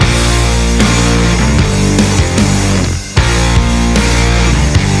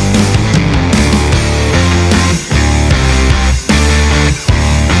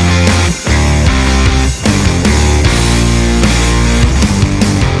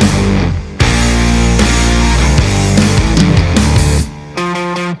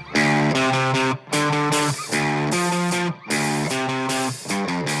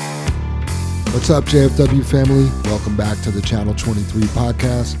up, JFW family? Welcome back to the Channel 23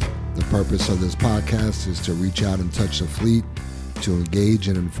 podcast. The purpose of this podcast is to reach out and touch the fleet, to engage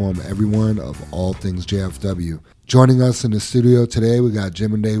and inform everyone of all things JFW. Joining us in the studio today, we got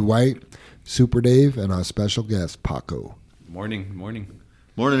Jim and Dave White, Super Dave, and our special guest, Paco. Morning.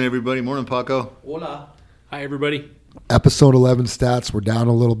 Morning, everybody. Morning, Paco. Hola. Hi, everybody. Episode 11 stats were down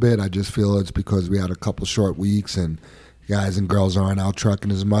a little bit. I just feel it's because we had a couple short weeks and guys and girls aren't out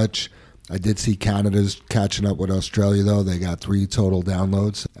trucking as much. I did see Canada's catching up with Australia, though. They got 3 total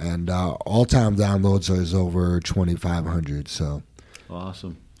downloads, and all-time downloads is over 2,500. So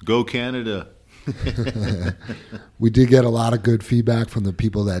awesome. Go Canada. We did get a lot of good feedback from the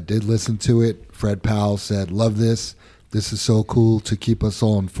people that did listen to it. Fred Powell said, love this. This is so cool to keep us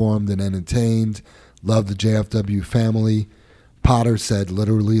all informed and entertained. Love the JFW family. Potter said,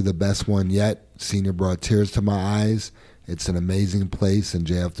 literally the best one yet. Senior brought tears to my eyes. It's an amazing place, and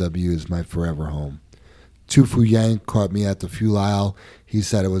JFW is my forever home. Tufu Yank caught me at the fuel aisle. He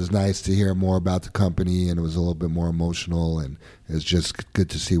said it was nice to hear more about the company, and it was a little bit more emotional, and it was just good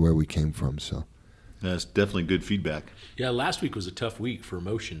to see where we came from. So that's definitely good feedback. Yeah, last week was a tough week for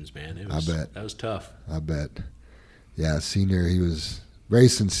emotions, man. I bet. That was tough. I bet. Yeah, Senior, he was very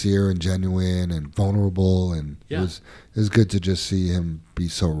sincere and genuine and vulnerable, and yeah. it was good to just see him be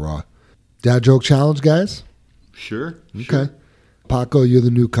so raw. Dad joke challenge, guys? Sure. Okay. Sure. Paco, you're the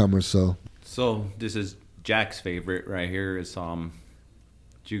newcomer, so. So this is Jack's favorite right here. Is did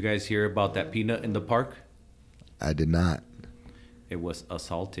you guys hear about that peanut in the park? I did not. It was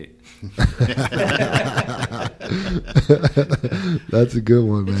assaulted. That's a good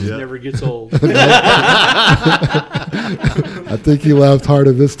one, man. It never gets old. I think he laughed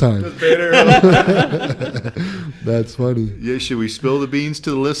harder this time. That's funny. Yeah, should we spill the beans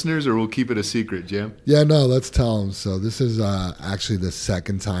to the listeners, or we'll keep it a secret, Jim? Yeah, no, let's tell them. So this is actually the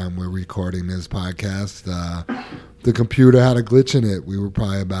second time we're recording this podcast. The computer had a glitch in it. We were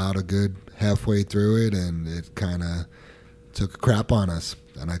probably about a good halfway through it, and it kind of took a crap on us,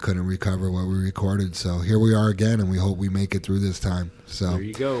 and I couldn't recover what we recorded. So here we are again, and we hope we make it through this time. So there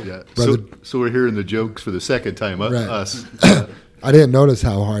you go. Yeah. Brother, So we're hearing the jokes for the second time, right. us. I didn't notice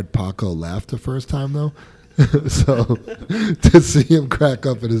how hard Paco laughed the first time, though. So to see him crack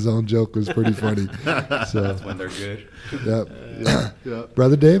up at his own joke was pretty funny. So That's when they're good. yep. Yeah.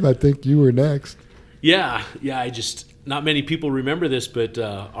 Brother Dave, I think you were next. Yeah. Not many people remember this, but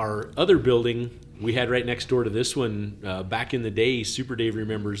our other building we had right next door to this one, back in the day, Super Dave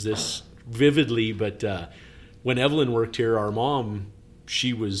remembers this vividly, but when Evelyn worked here, our mom,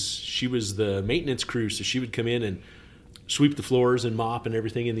 she was the maintenance crew, so she would come in and sweep the floors and mop and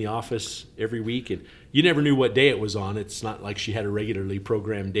everything in the office every week, and you never knew what day it was on. It's not like she had a regularly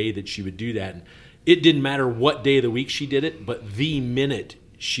programmed day that she would do that, and it didn't matter what day of the week she did it, but the minute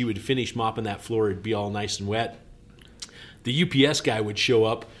she would finish mopping that floor, it'd be all nice and wet. The UPS guy would show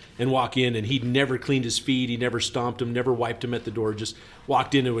up and walk in, and he'd never cleaned his feet, he never stomped him, never wiped him at the door, just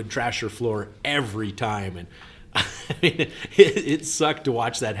walked in and would trash her floor every time. And I mean, it sucked to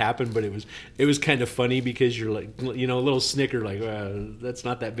watch that happen, but it was kind of funny because you're like, a little snicker, like, well, that's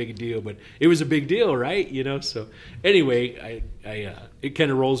not that big a deal, but it was a big deal, right? So anyway, I it kind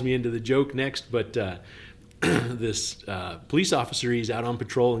of rolls me into the joke next, but this police officer, he's out on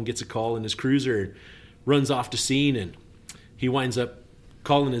patrol and gets a call in his cruiser and runs off to scene, and he winds up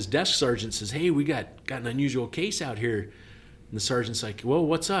calling his desk sergeant, says, hey, we got an unusual case out here. And the sergeant's like, well,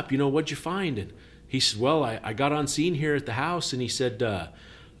 what's up? What'd you find? And he said, well, I got on scene here at the house, and he said, a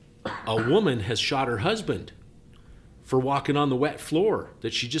woman has shot her husband for walking on the wet floor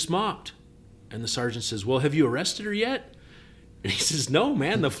that she just mopped. And the sergeant says, well, have you arrested her yet? And he says, no,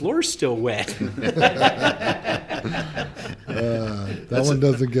 man, the floor's still wet. That one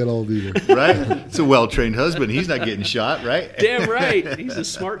doesn't get old either. Right? It's a well-trained husband. He's not getting shot, right? Damn right. He's a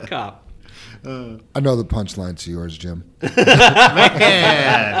smart cop. I know the punchline to yours, Jim.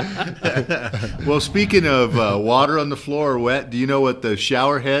 Man. Well, speaking of water on the floor or wet, do you know what the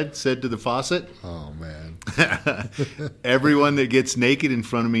shower head said to the faucet? Oh, man. Everyone that gets naked in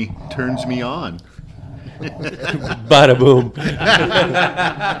front of me turns me on. Bada boom.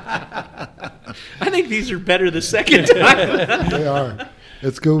 I think these are better the second time. They are.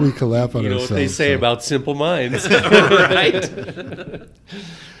 It's good we can laugh on You know ourselves. what they say so. about simple minds. Right?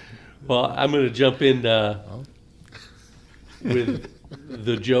 Well, I'm going to jump in with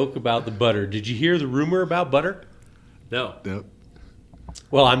the joke about the butter. Did you hear the rumor about butter? No. Nope.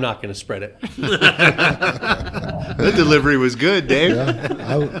 Well, I'm not going to spread it. The delivery was good, Dave.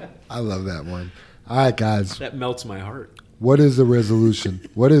 Yeah, I love that one. All right, guys. That melts my heart. What is the resolution?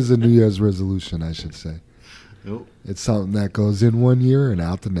 What is the New Year's resolution, I should say? Nope. It's something that goes in one year and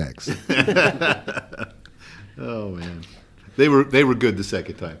out the next. Oh man, they were good the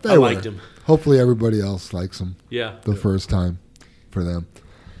second time. They I were. liked him. Hopefully everybody else likes them Yeah. the first time for them.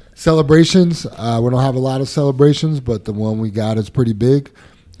 Celebrations. We don't have a lot of celebrations, but the one we got is pretty big.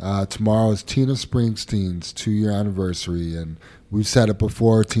 Tomorrow is Tina Springsteen's 2-year anniversary, and we've said it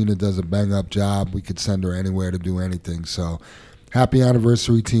before. Tina does a bang-up job. We could send her anywhere to do anything. So happy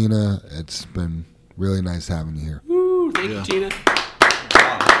anniversary, Tina. It's been really nice having you here. Woo, thank you, Tina.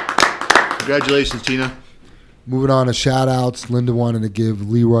 Congratulations, Tina. Moving on to shout-outs. Linda wanted to give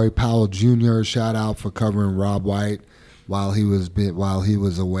Leroy Powell Jr. a shout-out for covering Rob White while he was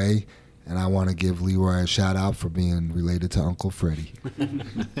away. And I want to give Leroy a shout-out for being related to Uncle Freddie.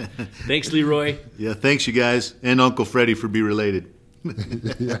 Thanks, Leroy. Yeah, thanks you guys and Uncle Freddie for being related.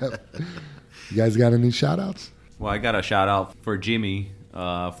 Yeah. You guys got any shout-outs? Well, I got a shout out for Jimmy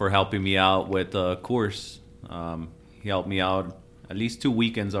for helping me out with the course. He helped me out at least 2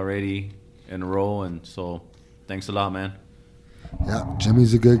 weekends already in a row, and so thanks a lot, man. Yeah,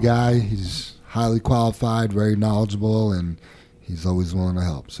 Jimmy's a good guy. He's highly qualified, very knowledgeable, and he's always willing to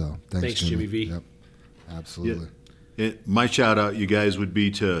help. So thanks Jimmy V. Yep, absolutely. My shout out, you guys, would be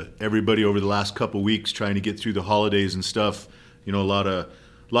to everybody over the last couple weeks trying to get through the holidays and stuff. You know, a lot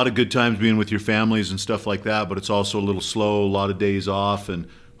of good times being with your families and stuff like that, but it's also a little slow, a lot of days off, and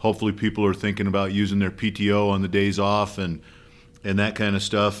hopefully people are thinking about using their PTO on the days off and that kind of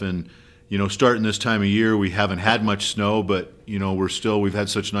stuff. And you know, starting this time of year, we haven't had much snow, but you know, we've had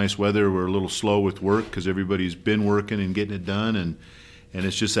such nice weather. We're a little slow with work because everybody's been working and getting it done, and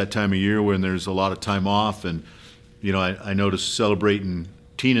it's just that time of year when there's a lot of time off. And you know, I noticed celebrating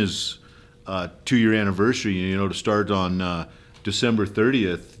Tina's 2-year anniversary, you know, to start on December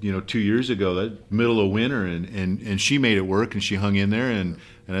 30th, you know, 2 years ago, that middle of winter, and she made it work, and she hung in there, and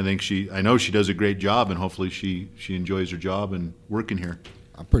I think I know she does a great job, and hopefully she enjoys her job and working here.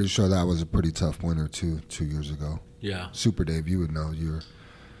 I'm pretty sure that was a pretty tough winter too, 2 years ago. Yeah. Super Dave, you would know. You're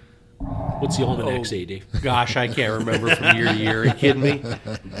What's the almanac say, Dave? Gosh, I can't remember from year to year. Are you kidding me?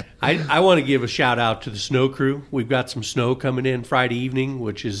 I want to give a shout out to the snow crew. We've got some snow coming in Friday evening,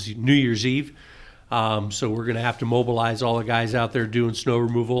 which is New Year's Eve. So we're going to have to mobilize all the guys out there doing snow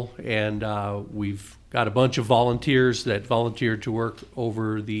removal. And we've got a bunch of volunteers that volunteered to work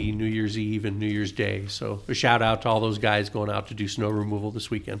over the New Year's Eve and New Year's Day. So a shout out to all those guys going out to do snow removal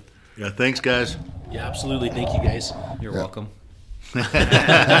this weekend. Yeah, thanks, guys. Yeah, absolutely. Thank you, guys. You're welcome. One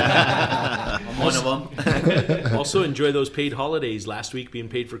of them. Also, enjoy those paid holidays. Last week being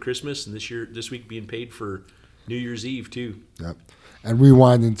paid for Christmas, and this week being paid for New Year's Eve too. Yep. And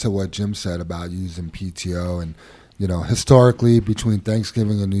rewinding to what Jim said about using PTO, and you know, historically between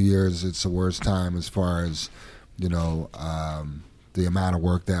Thanksgiving and New Year's, it's the worst time as far as you know the amount of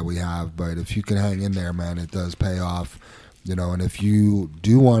work that we have. But if you can hang in there, man, it does pay off. You know, and if you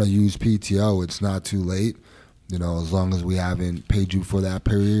do want to use PTO, it's not too late. You know, as long as we haven't paid you for that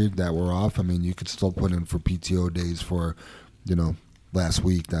period that we're off, I mean, you could still put in for PTO days for, you know, last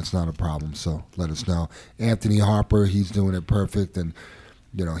week. That's not a problem. So let us know. Anthony Harper, he's doing it perfect. And,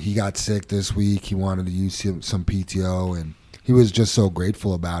 you know, he got sick this week. He wanted to use some PTO, and he was just so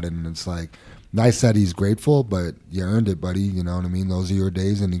grateful about it. And it's like, nice that he's grateful, but you earned it, buddy. You know what I mean? Those are your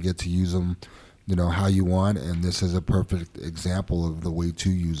days, and you get to use them, you know, how you want. And this is a perfect example of the way to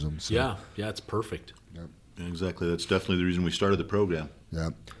use them. So. Yeah, it's perfect. Exactly. That's definitely the reason we started the program. Yeah.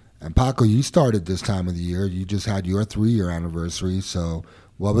 And Paco, you started this time of the year. You just had your 3-year anniversary. So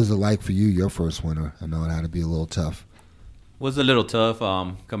what was it like for you, your first winter? I know it had to be a little tough. Was a little tough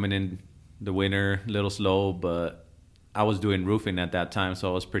coming in the winter, a little slow, but I was doing roofing at that time,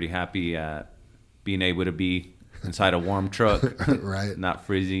 so I was pretty happy at being able to be inside a warm truck. Right. Not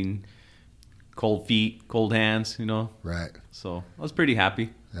freezing, cold feet, cold hands, you know. Right. So I was pretty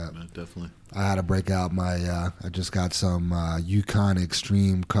happy. Yeah. Definitely. I had to break out my, I just got some Yukon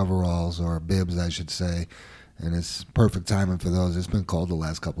Extreme coveralls, or bibs, I should say, and it's perfect timing for those. It's been cold the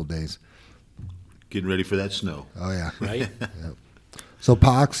last couple of days. Getting ready for that snow. Oh, yeah. Right? Yep. So,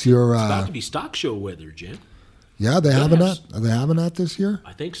 Pox, you're... It's about to be stock show weather, Jim. Yeah, they having Yes. that? Are they having that this year?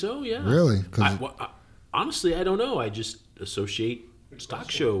 I think so, yeah. Really? 'Cause honestly, I don't know. I just associate stock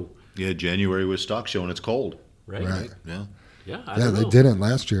show, Yeah, January was stock show and it's cold. right? Right. Yeah. Yeah, I yeah, don't they know. didn't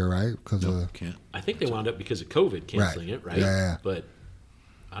last year, right? Because of Can't. I think they wound up because of COVID canceling it, right? Yeah. But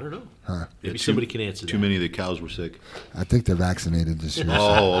I don't know. Huh. Maybe Yeah, somebody can answer Too that. many of the cows were sick. I think they're vaccinated this year.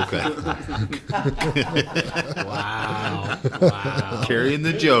 Oh, okay. Wow. Wow. Carrying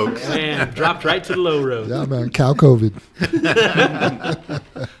the jokes. Man, dropped right to the low road. Yeah, man, cow COVID.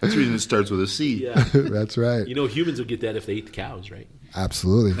 That's the reason it starts with a C. Yeah. That's right. You know, humans would get that if they ate the cows, right?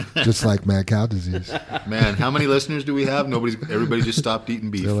 Absolutely. Just like mad cow disease. Man, how many listeners do we have? Everybody just stopped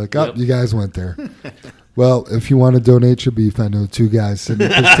eating beef. They're like, oh, you guys went there. Well, if you want to donate your beef, I know 2 guys sitting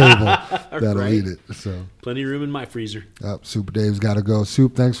at this table that'll Right. eat it. So, Plenty of room in my freezer. Super Dave's got to go.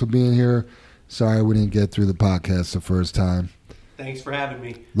 Soup, thanks for being here. Sorry we didn't get through the podcast the first time. Thanks for having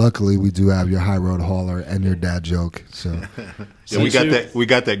me. Luckily, we do have your high road hauler and your dad joke. So, Yeah, we got that. We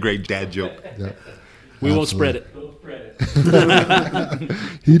got that great dad joke. yeah. We won't spread it. Don't spread it.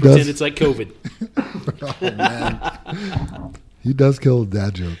 He Pretend does. it's like COVID. He does kill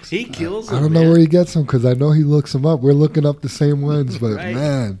dad jokes. He kills I them, don't know man. where he gets them because I know he looks them up. We're looking up the same ones, but Right.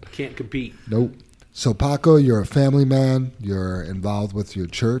 man, Can't compete. nope. So Paco, you're a family man. You're involved with your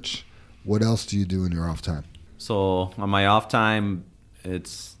church. What else do you do in your off time? So on my off time,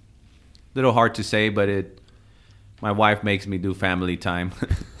 it's a little hard to say, but my wife makes me do family time.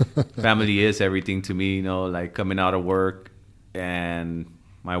 Family is everything to me, like coming out of work, and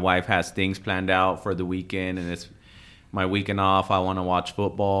my wife has things planned out for the weekend, and it's my weekend off. I want to watch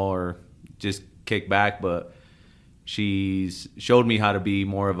football or just kick back, but she's showed me how to be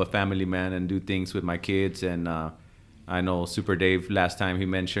more of a family man and do things with my kids. And I know Super Dave, last time he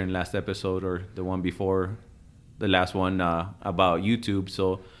mentioned, last episode or the one before the last one, about YouTube.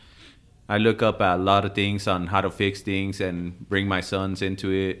 So I look up a lot of things on how to fix things and bring my sons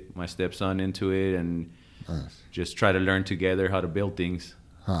into it, my stepson into it, and Nice. just try to learn together how to build things.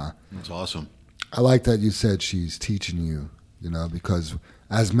 Huh. That's awesome. I like that you said she's teaching you, because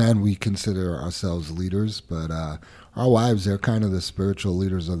as men, we consider ourselves leaders, but our wives, they're kind of the spiritual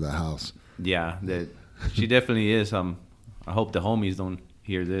leaders of the house. Yeah, that she definitely is. I hope the homies don't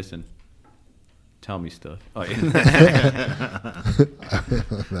hear this and tell me stuff. Oh yeah,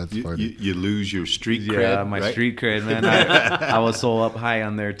 That's You, funny. you lose your street cred. yeah, my right? street cred, man. I was so up high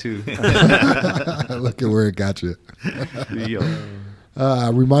on there too. Look at where it got you. Yo.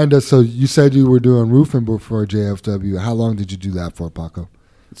 Remind us, so you said you were doing roofing before JFW. How long did you do that for, Paco?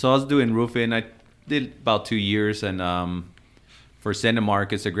 So I was doing roofing. I did about 2 years, and for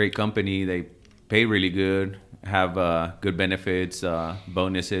Cinemark, it's a great company. They pay really good, have good benefits,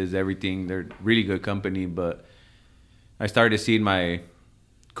 bonuses, everything. They're a really good company. But I started seeing my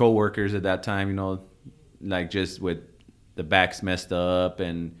coworkers at that time, like just with the backs messed up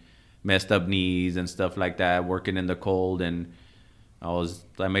and messed up knees and stuff like that, working in the cold. And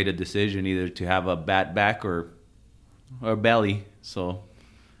I made a decision either to have a bad back or a belly. So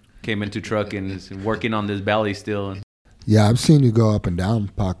came into trucking, working on this belly still. Yeah, I've seen you go up and down,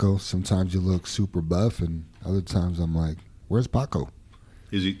 Paco. Sometimes you look super buff, and other times I'm like, where's Paco?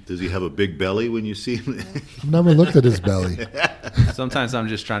 Does he have a big belly when you see him? I've never looked at his belly. Sometimes I'm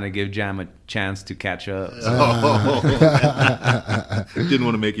just trying to give Jam a chance to catch up. So, Didn't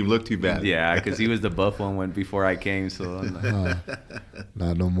want to make him look too bad. yeah, because he was the buff one before I came. So I'm like,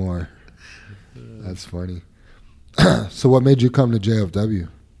 Not no more. That's funny. So what made you come to JFW?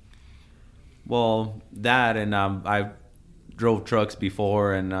 well, that and I drove trucks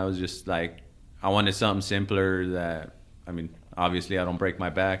before, and I was just like, I wanted something simpler that, obviously I don't break my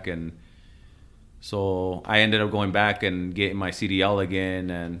back. And so I ended up going back and getting my CDL again,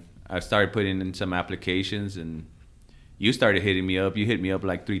 and I started putting in some applications, and you started hitting me up. You hit me up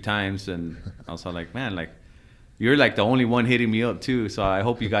like 3 times, and I was like, man, like, you're like the only one hitting me up too. So I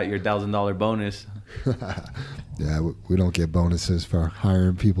hope you got your $1,000 bonus. Yeah, we don't get bonuses for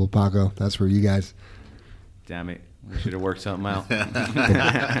hiring people, Paco. That's for you guys. Damn it. We should have worked something out.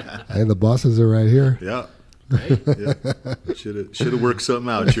 Hey, the bosses are right here. Yeah. Should have worked something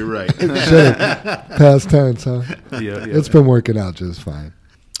out. You're right. Past tense, huh? Yeah. It's been working out just fine.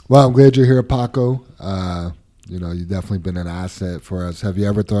 Well, I'm glad you're here, Paco. You've definitely been an asset for us. Have you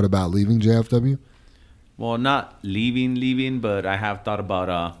ever thought about leaving JFW? Well, not leaving, but I have thought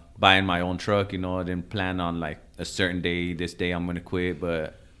about buying my own truck. I didn't plan on like a certain day, this day I'm going to quit.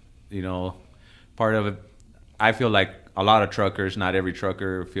 But, part of it, I feel like a lot of truckers, not every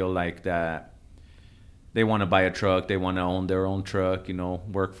trucker, feel like that they want to buy a truck. They want to own their own truck,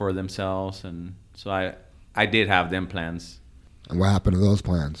 work for themselves. And so I did have them plans. And what happened to those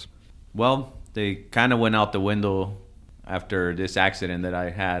plans? Well, they kind of went out the window after this accident that I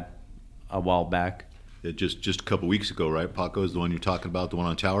had a while back. Just a couple weeks ago, right? Paco is the one you're talking about, the one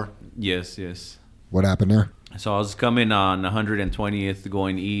on Tower? Yes. What happened there? So I was coming on 120th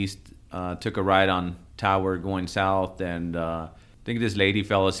going east, took a ride on Tower going south, and I think this lady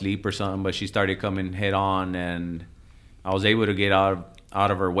fell asleep or something, but she started coming head on, and I was able to get out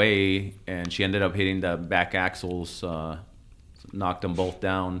of her way, and she ended up hitting the back axles, knocked them both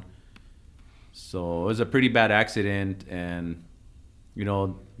down. So it was a pretty bad accident, and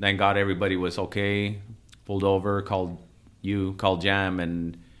thank God everybody was okay. Pulled over, called Jam,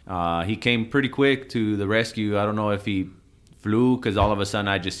 and he came pretty quick to the rescue. I don't know if he flew because all of a sudden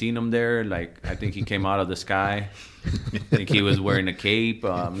I just seen him there. Like, I think he came out of the sky. I think he was wearing a cape.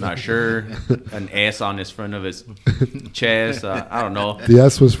 I'm not sure. An S on his front of his chest. I don't know. The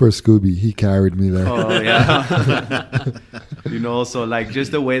S was for Scooby. He carried me there. Oh, yeah. So like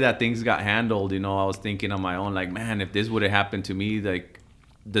just the way that things got handled, I was thinking on my own, like, man, if this would have happened to me, like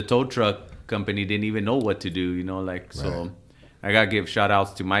the tow truck company didn't even know what to do, So I got to give shout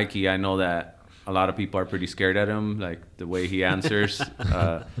outs to Mikey. I know that a lot of people are pretty scared at him, like the way he answers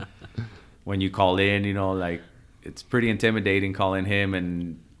when you call in, like it's pretty intimidating calling him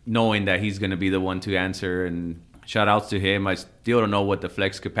and knowing that he's going to be the one to answer. And shout outs to him. I still don't know what the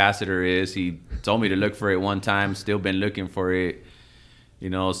flex capacitor is. He told me to look for it one time, still been looking for it,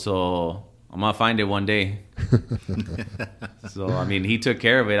 so I'm going to find it one day. So, I mean, he took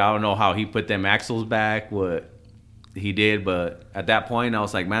care of it. I don't know how he put them axles back, what he did, but at that point I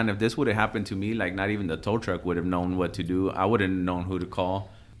was like, man, if this would have happened to me, like not even the tow truck would have known what to do. I wouldn't have known who to call.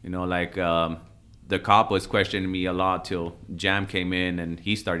 The cop was questioning me a lot till Jam came in and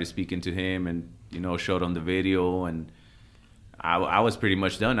he started speaking to him and showed him the video, and I was pretty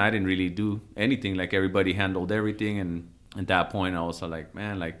much done. I didn't really do anything. Like, everybody handled everything, and at that point I was like,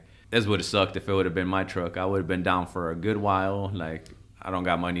 man, like this would have sucked if it would have been my truck. I would have been down for a good while. Like, I don't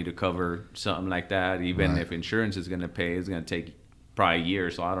got money to cover something like that. Even if insurance is going to pay, it's going to take probably a year.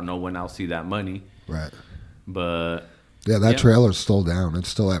 So I don't know when I'll see that money. Right. But yeah, that trailer's still down. It's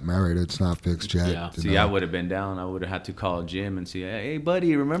still at Merritt. It's not fixed yet. Yeah. See, I would have been down. I would have had to call Jim and say, hey,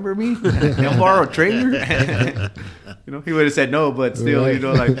 buddy, remember me? Can I borrow a trailer? He would have said no, but still, I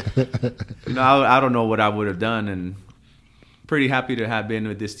don't know what I would have done. And pretty happy to have been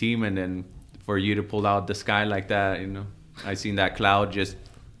with this team. And then for you to pull out the sky like that, I seen that cloud just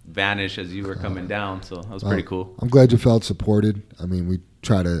vanish as you were coming down, so that was pretty cool. I'm glad you felt supported. I mean, we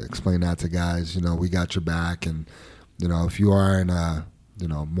try to explain that to guys. We got your back, and if you are in a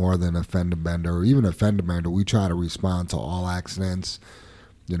more than a fender bender or even a fender bender, we try to respond to all accidents.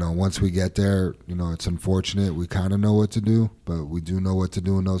 Once we get there, it's unfortunate. We kind of know what to do, but we do know what to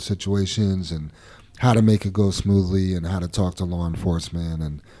do in those situations and how to make it go smoothly and how to talk to law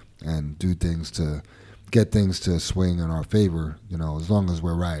enforcement and do things to get things to swing in our favor, as long as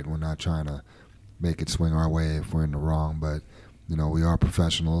we're right. We're not trying to make it swing our way if we're in the wrong, but, we are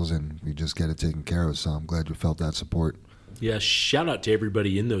professionals and we just get it taken care of. So I'm glad you felt that support. Yeah, shout out to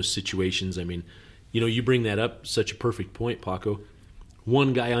everybody in those situations. I mean, you bring that up, such a perfect point, Paco.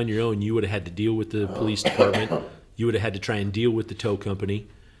 One guy on your own, you would have had to deal with the police department. You would have had to try and deal with the tow company.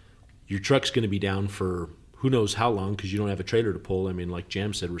 Your truck's going to be down for who knows how long because you don't have a trailer to pull. I mean, like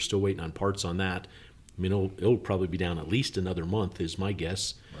Jam said, we're still waiting on parts on that. I mean, it'll probably be down at least another month is my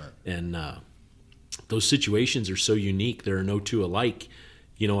guess. Right. And those situations are so unique. There are no two alike.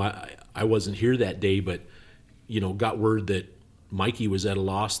 I wasn't here that day, but, got word that Mikey was at a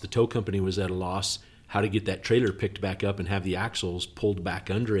loss. The tow company was at a loss how to get that trailer picked back up and have the axles pulled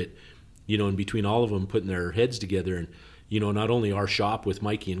back under it, and between all of them putting their heads together. And, not only our shop with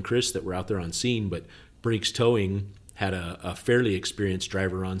Mikey and Chris that were out there on scene, but Brinks Towing had a fairly experienced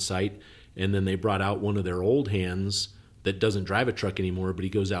driver on site. And then they brought out one of their old hands that doesn't drive a truck anymore, but he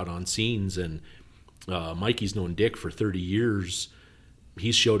goes out on scenes. And Mikey's known Dick for 30 years.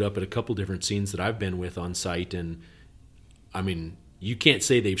 He's showed up at a couple different scenes that I've been with on site. And, I mean, you can't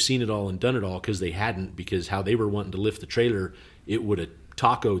say they've seen it all and done it all because they hadn't, because how they were wanting to lift the trailer, it would have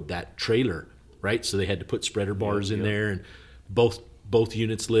tacoed that trailer, right? So they had to put spreader bars in there, and both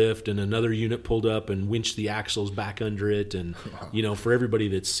units lift, and another unit pulled up and winched the axles back under it. And, for everybody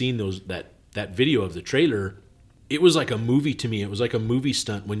that's seen that video of the trailer, it was like a movie to me. It was like a movie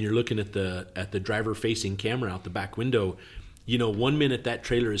stunt when you're looking at the driver facing camera out the back window. 1 minute that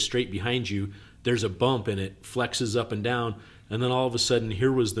trailer is straight behind you, there's a bump and it flexes up and down. And then all of a sudden,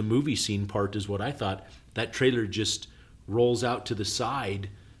 here was the movie scene part is what I thought. That trailer just rolls out to the side,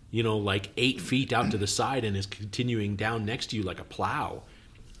 like 8 feet out to the side, and is continuing down next to you like a plow.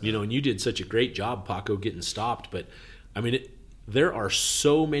 And you did such a great job, Paco, getting stopped. But, I mean, there are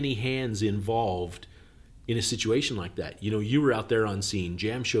so many hands involved in a situation like that. You were out there on scene.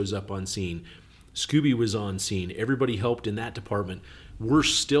 Jam shows up on scene. Scooby was on scene. Everybody helped in that department. We're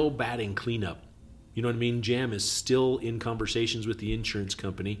still batting cleanup. You know what I mean? Jam is still in conversations with the insurance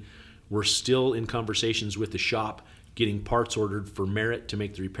company. We're still in conversations with the shop, getting parts ordered for Merritt to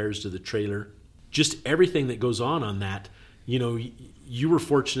make the repairs to the trailer. Just everything that goes on that. You were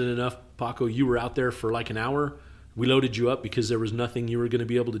fortunate enough, Paco, you were out there for like an hour. We loaded you up because there was nothing you were going to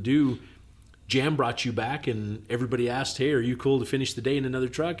be able to do. Jam brought you back, and everybody asked, hey, are you cool to finish the day in another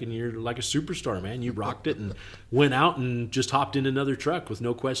truck? And you're like a superstar, man. You rocked it and went out and just hopped in another truck with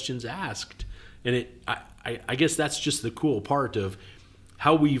no questions asked. And I guess that's just the cool part of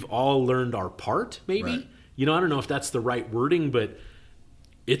how we've all learned our part, maybe. Right. You know, I don't know if that's the right wording, but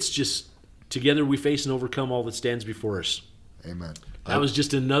it's just together we face and overcome all that stands before us. Amen. That was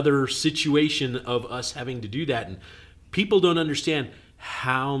just another situation of us having to do that. And people don't understand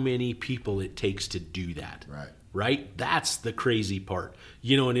how many people it takes to do that. Right? That's the crazy part.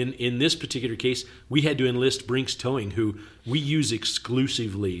 You know, and in this particular case, we had to enlist Brinks Towing, who we use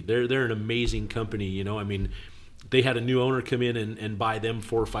exclusively. They're an amazing company, you know. I mean, they had a new owner come in and buy them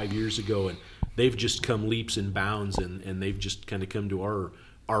 4 or 5 years ago, and they've just come leaps and bounds, and they've just kind of come to our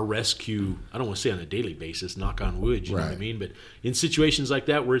rescue. I don't want to say on a daily basis, knock on wood, you know what I mean? But in situations like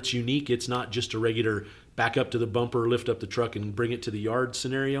that where it's unique, it's not just a regular back up to the bumper, lift up the truck, and bring it to the yard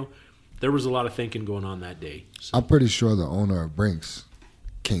scenario. There was a lot of thinking going on that day. So I'm pretty sure the owner of Brinks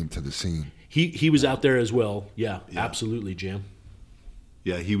came to the scene. he was out there as well. Yeah. Absolutely, Jam.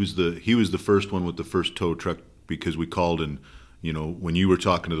 Yeah, he was the first one with the first tow truck, because we called, and you know, when you were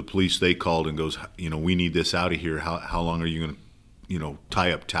talking to the police, they called and goes, you know, we need this out of here. How long are you going to, you know,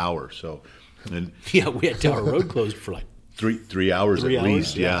 tie up tower? So, and Yeah, we had Tower Road closed for like 3 hours 3 at hours,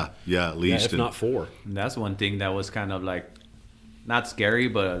 least. yeah. Yeah, at least. if not 4. And that's one thing that was kind of like not scary,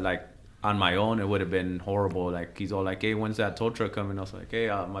 but like on my own, it would have been horrible. Like he's all like, "Hey, when's that tow truck coming?" I was like, "Hey,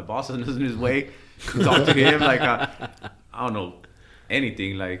 my boss is in his way." Talk to him like I don't know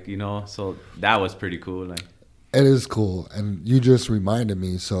anything, like, you know. So that was pretty cool. Like It is cool, and you just reminded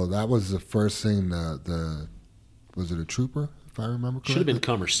me. So that was the first thing. The was it a trooper, if I remember correctly? Should have been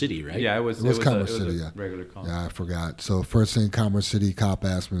Commerce City, right? yeah, it was Commerce a City, yeah. regular call. Yeah, I forgot. So first thing Commerce City cop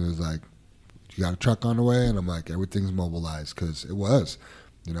asked me was like, "You got a truck on the way?" And I'm like, "Everything's mobilized," because it was.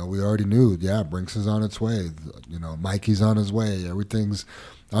 You know, we already knew. Yeah, Brinks is on its way. You know, Mikey's on his way. Everything's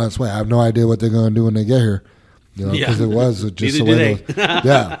on its way. I have no idea what they're going to do when they get here. You know, because it was just the Neither way. do they.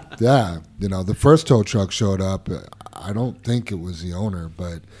 Yeah. You know, the first tow truck showed up. I don't think it was the owner,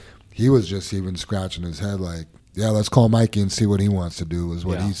 but he was just even scratching his head like, "Yeah, let's call Mikey and see what he wants to do," is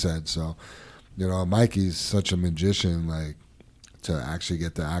what Yeah. he said. So, you know, Mikey's such a magician, like, to actually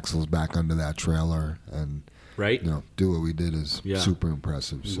get the axles back under that trailer and, Right? you know, do what we did is Yeah. super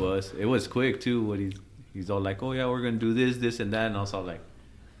impressive. It So. was. It was quick too. What he's all like, "Oh yeah, we're gonna do this, this, and that," and I was all like,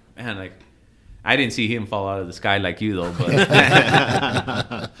 "Man, like." I didn't see him fall out of the sky like you though,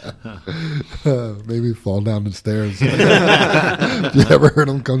 but Maybe fall down the stairs. You ever heard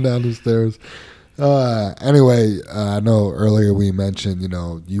him come down the stairs? Anyway, I know earlier we mentioned, you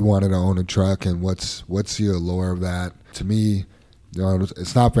know, you wanted to own a truck, and what's the allure of that? To me, you know,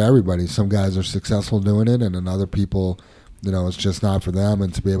 it's not for everybody. Some guys are successful doing it, and then other people, you know, it's just not for them.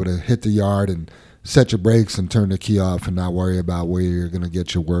 And to be able to hit the yard and set your brakes and turn the key off and not worry about where you're going to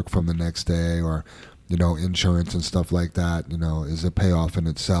get your work from the next day, or, you know, insurance and stuff like that, you know, is a payoff in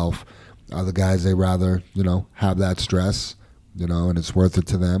itself. Other guys, they rather, you know, have that stress, you know, and it's worth it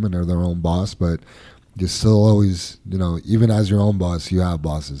to them, and they're their own boss. But you're still always, you know, even as your own boss, you have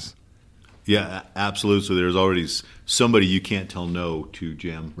bosses. Yeah, absolutely. So there's already somebody you can't tell no to,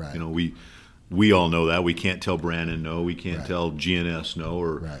 Jim. Right. You know, we all know that. We can't tell Brandon no. We can't Right. tell GNS no,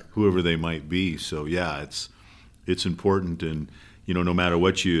 or Right. whoever they might be. So yeah, it's important, and you know, no matter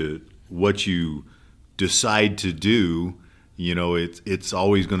what you decide to do, you know, it's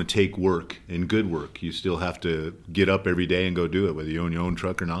always going to take work, and good work. You still have to get up every day and go do it, whether you own your own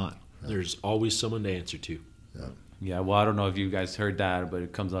truck or not. There's always someone to answer to. yeah. Well, I don't know if you guys heard that, but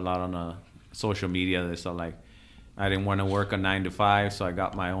it comes a lot on social media. It's all like, I didn't want to work a 9 to 5, so I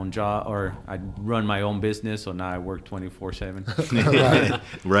got my own job, or I run my own business, so now I work 24/7.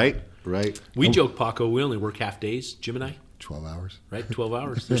 Right. We joke, Paco, we only work half days, Jim and I, 12 hours. right? 12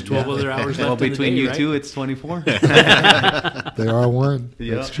 hours. There's 12 other hours left Well, in the between day, you right? two, it's 24. They are one.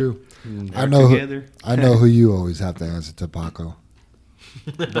 Yeah. That's true. I Work know. together. I know who you always have to answer to, Paco.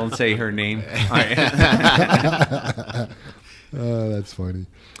 Don't say her name. That's funny.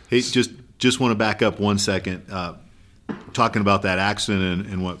 Hey, just want to back up 1 second. Talking about that accident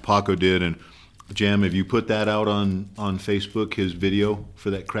and what Paco did, and Jam, have you put that out on Facebook, his video for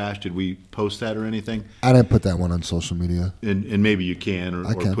that crash? Did we post that or anything? I didn't put that one on social media. And maybe you can,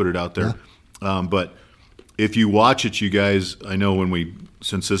 or can. put it out there. But if you watch it, you guys, I know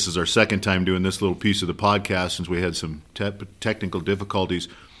since this is our second time doing this little piece of the podcast, since we had some technical difficulties,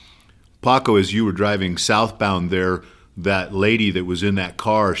 Paco, as you were driving southbound there, that lady that was in that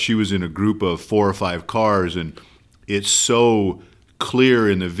car, she was in a group of 4 or 5 cars, and it's so clear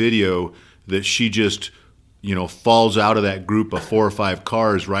in the video that she just falls out of that group of 4 or 5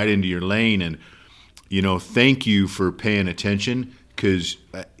 cars right into your lane. And, thank you for paying attention, because,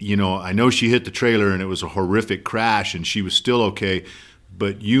 I know she hit the trailer and it was a horrific crash and she was still okay,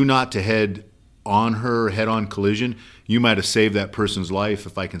 but you not to head on collision, you might have saved that person's life,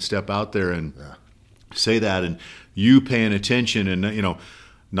 if I can step out there and say that. And you paying attention and,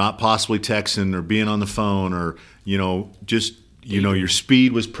 not possibly texting or being on the phone or, just, your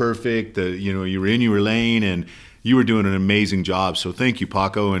speed was perfect. You were in your lane and you were doing an amazing job. So thank you,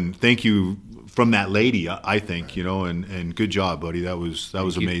 Paco, and thank you from that lady, I think, and good job, buddy. That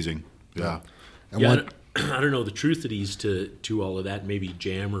was amazing. Yeah. And Yeah, I don't know the truthities to all of that. Maybe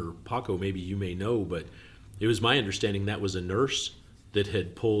Jam or Paco, maybe you may know, but it was my understanding that was a nurse that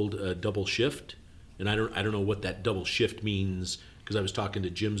had pulled a double shift, and I don't know what that double shift means, because I was talking to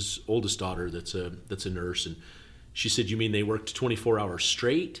Jim's oldest daughter that's a nurse, and she said, "You mean they worked 24 hours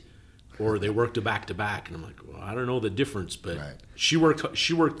straight, or they worked a back to back?" And I'm like, "Well, I don't know the difference, but Right. she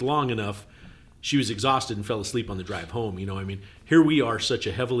worked long enough." She was exhausted and fell asleep on the drive home. Here we are, such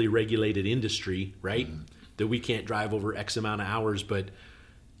a heavily regulated industry, right? That we can't drive over X amount of hours, but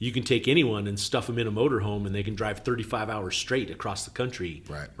you can take anyone and stuff them in a motorhome and they can drive 35 hours straight across the country,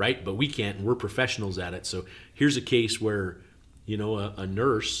 right? But we can't, and we're professionals at it. So here's a case where, a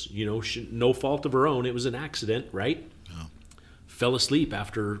nurse, no fault of her own, it was an accident, right? Fell asleep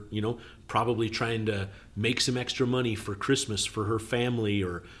after, probably trying to make some extra money for Christmas for her family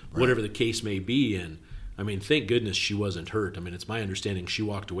or whatever the case may be. And thank goodness she wasn't hurt. It's my understanding she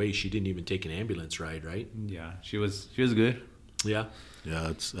walked away. She didn't even take an ambulance ride, right? Yeah, she was good. Yeah, Yeah.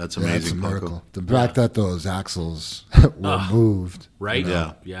 that's that's amazing, a Paco. miracle. The fact that those axles were moved, Right?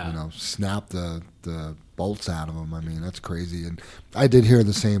 Yeah. snapped the bolts out of them. That's crazy. And I did hear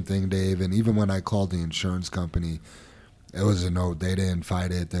the same thing, Dave. And even when I called the insurance company, it was a no. They didn't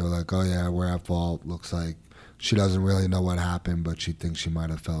fight it. They were like, "Oh yeah, we're at fault. Looks like she doesn't really know what happened, but she thinks she might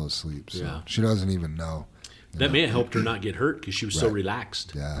have fell asleep. So she doesn't even know." That may have helped her not get hurt because she was so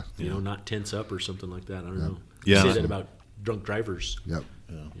relaxed. Yeah. Not tense up or something like that. I don't know. Yeah. You say that about drunk drivers. Yep.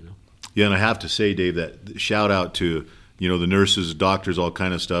 Yeah, and I have to say, Dave, that shout out to the nurses, doctors, all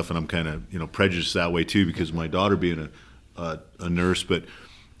kind of stuff, and I'm kind of prejudiced that way too because of my daughter being a nurse. But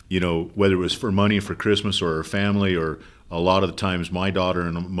whether it was for money for Christmas or her family, or a lot of the times my daughter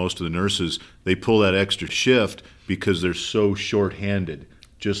and most of the nurses, they pull that extra shift because they're so short-handed,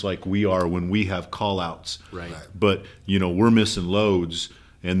 just like we are when we have call-outs. Right. But we're missing loads.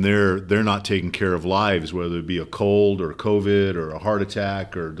 And they're not taking care of lives, whether it be a cold or COVID or a heart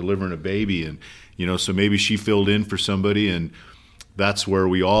attack or delivering a baby. And, so maybe she filled in for somebody, and that's where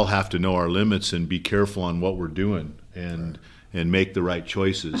we all have to know our limits and be careful on what we're doing and make the right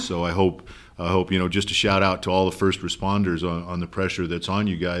choices. So I hope, just a shout out to all the first responders on the pressure that's on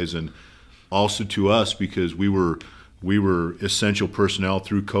you guys, and also to us, because we were essential personnel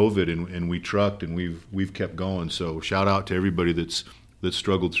through COVID, and we trucked and we've kept going. So shout out to everybody that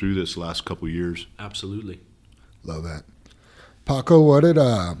struggled through this last couple of years. Absolutely. Love that. Paco, what did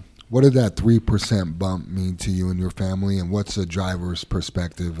that 3% bump mean to you and your family, and what's the driver's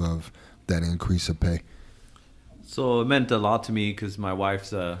perspective of that increase of pay? So it meant a lot to me because my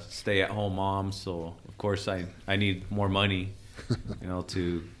wife's a stay-at-home mom. So of course I need more money,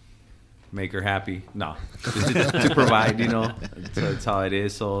 to make her happy. No, to provide. That's how it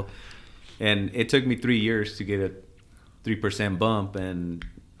is. So, and it took me 3 years to get a 3% bump, and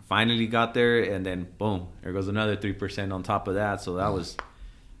finally got there, and then boom, there goes another 3% on top of that. So that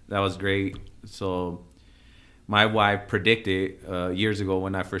was great. So my wife predicted years ago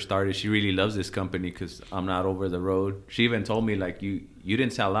when I first started, she really loves this company because I'm not over the road. She even told me, like, you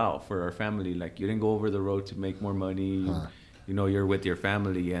didn't sell out for our family, like you didn't go over the road to make more money. You're with your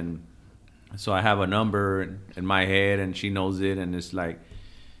family. And so I have a number in my head, and she knows it, and it's like,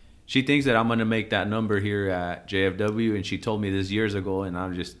 she thinks that I'm going to make that number here at JFW, and she told me this years ago, and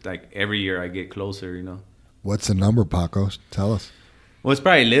I'm just like, every year I get closer, What's the number, Paco? Tell us. Well, it's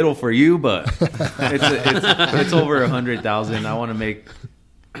probably little for you, but it's over 100,000. I want to make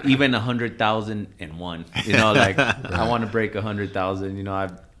even 100,001. I want to break 100,000.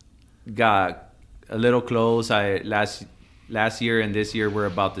 I've got a little close. Last year and this year were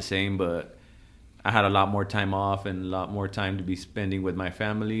about the same, but I had a lot more time off and a lot more time to be spending with my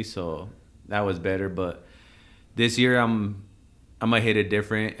family, so that was better. But this year I'm gonna hit it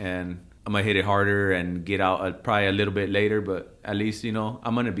different, and I'm gonna hit it harder and get out probably a little bit later. But at least I'm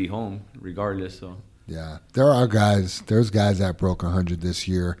gonna be home regardless. So yeah, there's guys that broke 100 this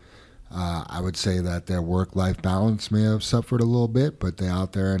year. I would say that their work-life balance may have suffered a little bit, but they're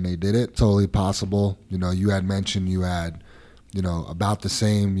out there and they did it. Totally possible. You had mentioned you had about the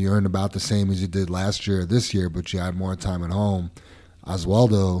same. You earned about the same as you did last year or this year, but you had more time at home.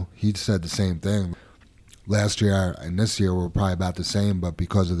 Oswaldo, he said the same thing. Last year and this year were probably about the same, but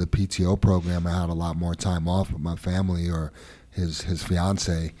because of the PTO program, I had a lot more time off with my family or his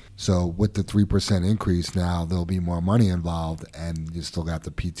fiance. So with the 3% increase now, there'll be more money involved, and you still got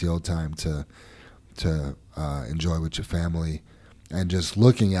the PTO time to enjoy with your family. And just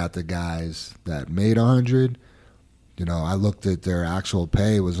looking at the guys that made 100, I looked at their actual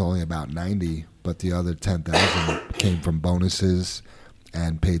pay was only about 90, but the other 10,000 came from bonuses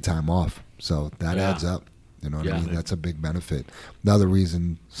and paid time off. So that adds up. You know what I mean? That's a big benefit. Another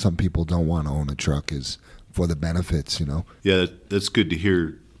reason some people don't want to own a truck is for the benefits. Yeah, that's good to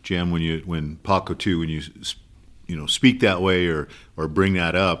hear, Jam. When Paco too, when you speak that way or bring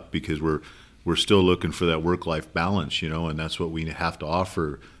that up, because we're still looking for that work-life balance, and that's what we have to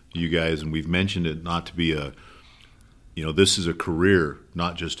offer you guys. And we've mentioned it not to be this is a career,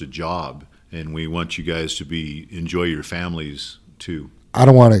 not just a job, and we want you guys to enjoy your families too. I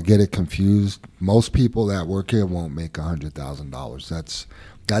don't want to get it confused. Most people that work here won't make $100,000.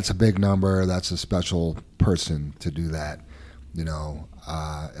 That's a big number. That's a special person to do that.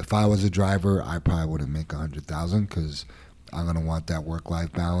 If I was a driver, I probably wouldn't make $100,000 because I'm gonna want that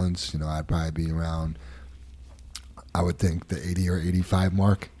work-life balance. I'd probably be around, I would think, the 80 or 85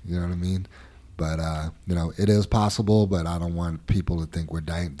 mark. You know what I mean? But it is possible. But I don't want people to think we're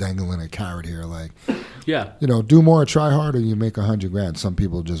dangling a carrot here. Like, do more, try harder, you make $100,000. Some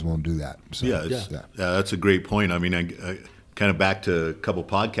people just won't do that. So, that's a great point. I mean, I kind of back to a couple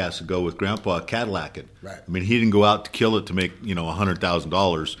podcasts ago with Grandpa Cadillacing. Right. I mean, he didn't go out to kill it to make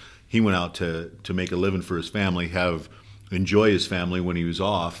 $100,000. He went out to make a living for his family, enjoy his family when he was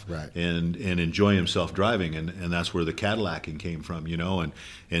off, right, and enjoy himself driving, and that's where the Cadillacing came from,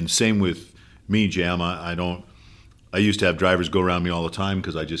 and same with me, Jam. I used to have drivers go around me all the time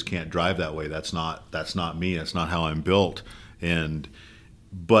because I just can't drive that way. That's not me. That's not how I'm built.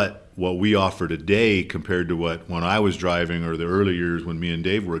 But what we offer today compared to when I was driving or the early years when me and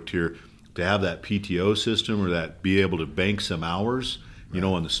Dave worked here, to have that PTO system or that be able to bank some hours, right,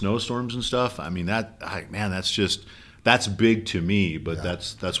 on the snowstorms and stuff. I mean, that's big to me, but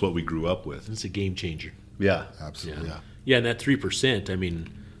that's what we grew up with. It's a game changer. Yeah, absolutely. Yeah, and that 3%. I mean,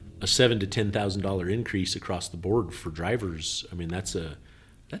 a $7,000 to $10,000 increase across the board for drivers. I mean, that's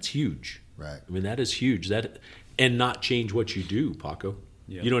huge. Right. I mean, that is huge. And not change what you do, Paco.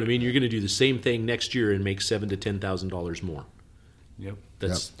 Yeah. You know what I mean? You're going to do the same thing next year and make $7,000 to $10,000 more. Yep.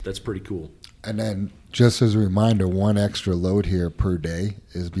 That's pretty cool. And then, just as a reminder, one extra load here per day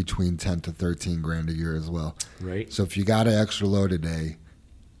is between $10,000 to $13,000 a year as well. Right. So if you got an extra load a day,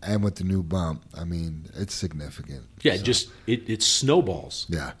 and with the new bump, I mean, it's significant. Yeah, so. It snowballs.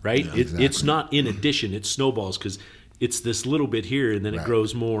 Yeah. Right? Yeah, exactly. It's not in addition, it snowballs because it's this little bit here and then it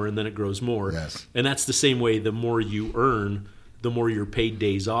grows more and then it grows more. Yes. And that's the same way the more you earn, the more your paid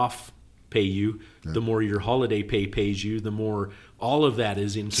days off pay you, the more your holiday pay pays you, the more all of that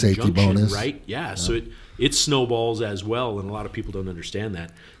is in safety conjunction, bonus. right? Yeah. So it snowballs as well, and a lot of people don't understand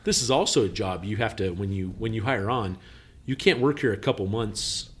that. This is also a job you have to when you hire on, you can't work here a couple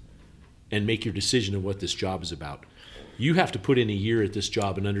months and make your decision of what this job is about. You have to put in a year at this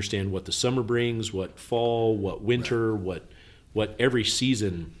job and understand what the summer brings, what fall, what winter, what every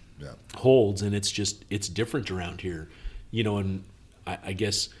season holds, and it's different around here, and I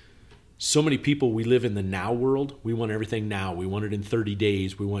guess so many people, we live in the now world. We want everything now. We want it in 30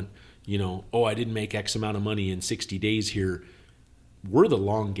 days. We want, I didn't make X amount of money in 60 days here. We're the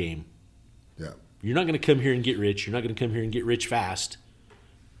long game. Yeah. You're not going to come here and get rich. You're not going to come here and get rich fast.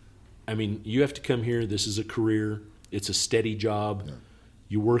 I mean, you have to come here. This is a career. It's a steady job. Yeah.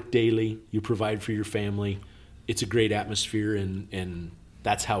 You work daily. You provide for your family. It's a great atmosphere, and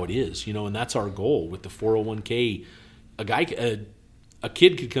that's how it is, and that's our goal with the 401k. A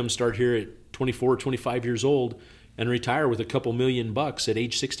kid could come start here at 24, 25 years old and retire with a couple $1,000,000 at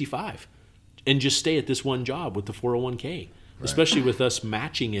age 65 and just stay at this one job with the 401k, especially with us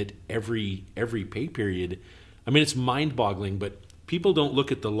matching it every pay period. I mean, it's mind-boggling, but people don't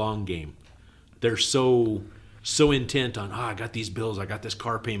look at the long game. They're so intent on, I got these bills, I got this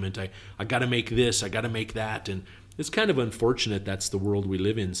car payment, I got to make this, I got to make that. And it's kind of unfortunate that's the world we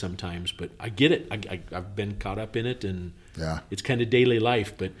live in sometimes, but I get it. I've been caught up in it, and it's kind of daily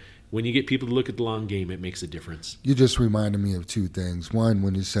life. But when you get people to look at the long game, it makes a difference. You just reminded me of two things. One,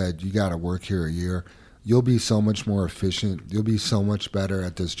 when you said you got to work here a year, you'll be so much more efficient. You'll be so much better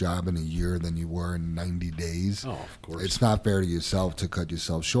at this job in a year than you were in 90 days. Oh, of course. It's not fair to yourself to cut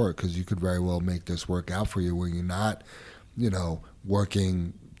yourself short because you could very well make this work out for you where you're not,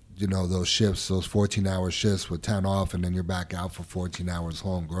 working, those shifts, those 14-hour shifts with 10 off, and then you're back out for 14 hours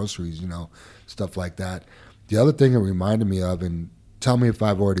hauling groceries, stuff like that. The other thing it reminded me of, and tell me if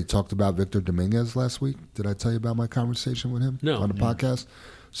I've already talked about Victor Dominguez last week. Did I tell you about my conversation with him on the podcast?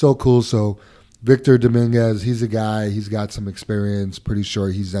 So cool. So Victor Dominguez, he's a guy, he's got some experience. Pretty sure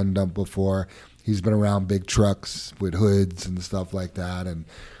he's ended up before. He's been around big trucks with hoods and stuff like that, and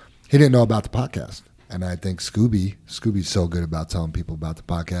he didn't know about the podcast. And I think Scooby's so good about telling people about the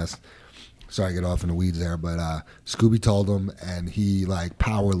podcast. Sorry, I get off in the weeds there, but Scooby told him, and he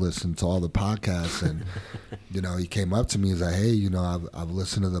power listened to all the podcasts, and he came up to me. He's like, "Hey, I've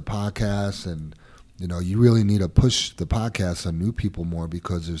listened to the podcast, and you really need to push the podcast on new people more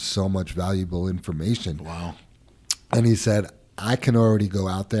because there's so much valuable information." Wow. And he said, "I can already go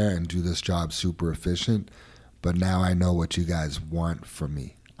out there and do this job super efficient, but now I know what you guys want from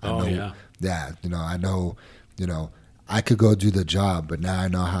me. I know I could go do the job, but now I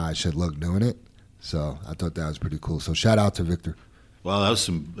know how I should look doing it." So I thought that was pretty cool. So shout out to Victor. Wow, that's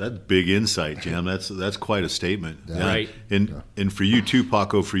big insight, Jam. That's quite a statement. Yeah. Right. And for you too,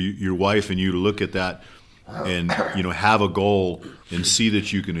 Paco, for your wife and you to look at that and have a goal and see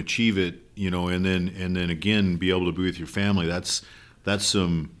that you can achieve it, and then again be able to be with your family. That's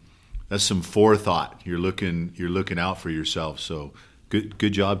some forethought. You're looking out for yourself. So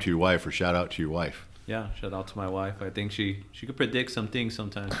good job to your wife, or shout out to your wife. Yeah, shout out to my wife. I think she could predict some things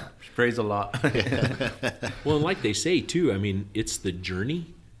sometimes. She prays a lot. Well, and like they say too, I mean, it's the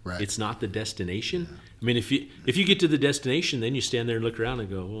journey. Right. It's not the destination. I mean, if you get to the destination, then you stand there and look around and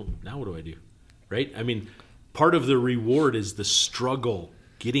go, well, now what do I do? Right? I mean, part of the reward is the struggle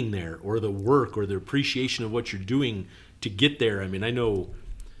getting there, or the work, or the appreciation of what you're doing to get there. I mean, I know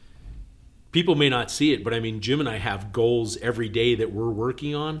people may not see it, but I mean, Jim and I have goals every day that we're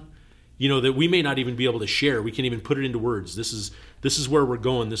working on, that we may not even be able to share. We can't even put it into words. This is where we're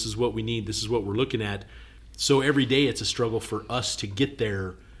going. This is what we need. This is what we're looking at. So every day it's a struggle for us to get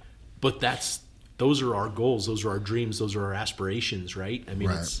there, but those are our goals. Those are our dreams. Those are our aspirations, right? I mean,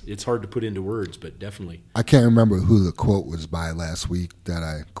 Right. it's hard to put into words, but definitely. I can't remember who the quote was by last week that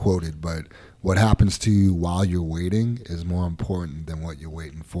I quoted, but what happens to you while you're waiting is more important than what you're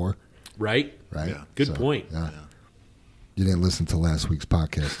waiting for. Right? Right? Yeah. Good point. Yeah. You didn't listen to last week's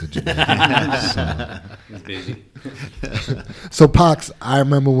podcast, did you? He's busy. So, Pox, I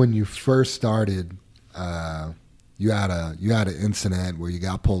remember when you first started, you had an incident where you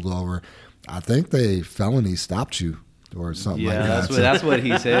got pulled over. I think they felony stopped you or something like that. That's what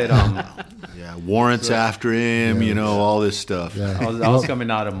he said. Yeah, warrants after him, all this stuff. Yeah. I was coming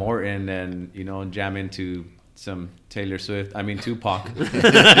out of Morton and jamming to some Taylor Swift. I mean Tupac.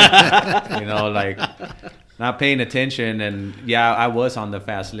 Not paying attention, and I was on the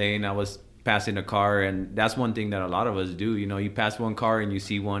fast lane. I was passing a car, and that's one thing that a lot of us do. You pass one car and you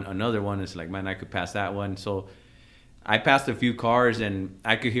see another one. It's like, man, I could pass that one. So I passed a few cars, and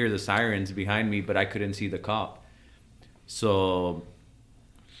I could hear the sirens behind me, but I couldn't see the cop. So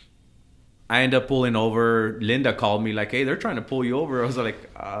I ended up pulling over. Linda called me like, "Hey, they're trying to pull you over." I was like,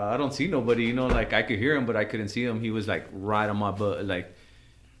 "I don't see nobody." I could hear him, but I couldn't see him. He was right on my butt,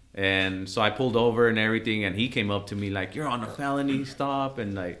 And so I pulled over and everything, and he came up to me like, "You're on a felony, stop!"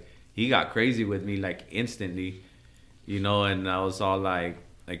 And he got crazy with me instantly, And I was all like,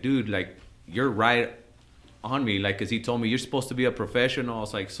 "Dude, you're right on me, because he told me you're supposed to be a professional." I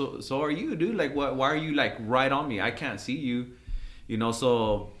was like, "So are you, dude? Why are you right on me? I can't see you,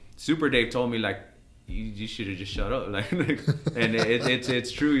 So Super Dave told me you should have just shut up, and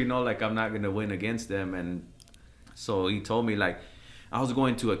it's true, I'm not gonna win against them, and so he told me I was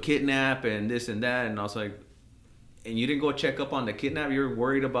going to a kidnap and this and that, and I was like, "And you didn't go check up on the kidnap? You're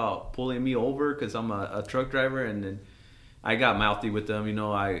worried about pulling me over because I'm a truck driver?" And then I got mouthy with them,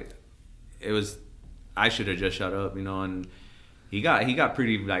 I should have just shut up, and he got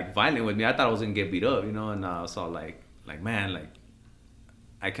pretty violent with me. I thought I was gonna get beat up, and I was all like man,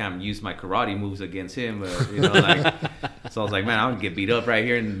 I can't use my karate moves against him, but, so I was like, man, I'm gonna get beat up right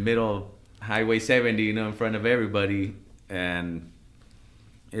here in the middle of Highway 70, in front of everybody. And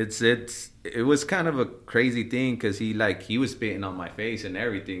it was kind of a crazy thing because he was spitting on my face and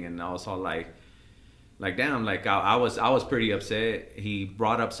everything, and I was all like damn, I was pretty upset. He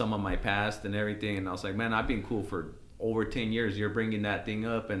brought up some of my past and everything, and I was like, man, I've been cool for over 10 years. You're bringing that thing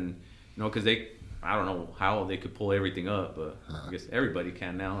up, and because I don't know how they could pull everything up, but I guess everybody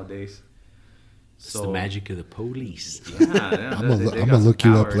can nowadays. It's the magic of the police. Yeah, I'm gonna look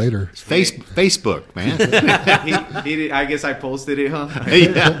you up later. Facebook, man. I guess I posted it, huh?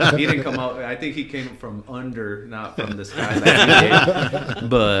 Yeah. He didn't come out. I think he came from under, not from the sky like he did.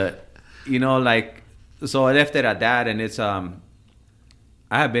 But so I left it at that, and it's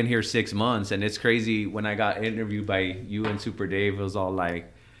I have been here 6 months, and it's crazy. When I got interviewed by you and Super Dave, it was all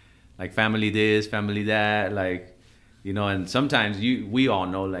like family this, family that, like, you know. And sometimes we all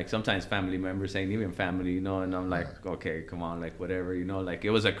know, like, sometimes family members ain't even family, you know. And I'm like, okay, come on, like, whatever, you know. Like,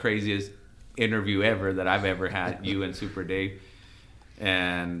 it was the craziest interview ever that I've ever had, you and Super Dave.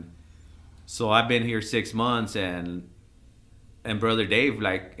 And so I've been here 6 months, and Brother Dave,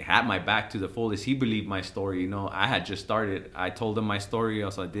 like, had my back to the fullest. He believed my story, you know. I had just started. I told him my story. I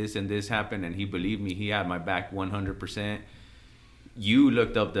was like, this and this happened, and he believed me. He had my back 100%. You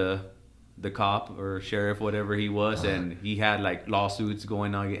looked up the cop or sheriff, whatever he was, and he had, like, lawsuits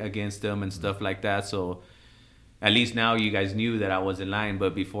going on against him and stuff like that. So at least now you guys knew that I was in line.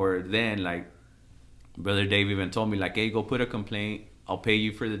 But before then, like, Brother Dave even told me, like, hey, go put a complaint. I'll pay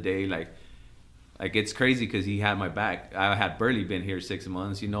you for the day. Like it's crazy because he had my back. I had barely been here 6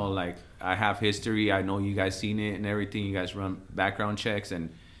 months, you know. Like, I have history. I know you guys seen it and everything. You guys run background checks,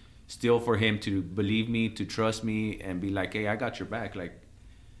 and still for him to believe me, to trust me, and be like, hey, I got your back. Like,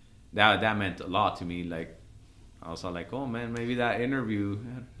 that meant a lot to me. Like, I was all like, oh man, maybe that interview,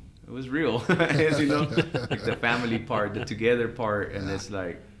 it was real. You know, like the family part, the together part, and it's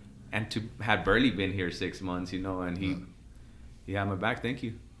like, and to had barely been here 6 months, you know, and he had my back. Thank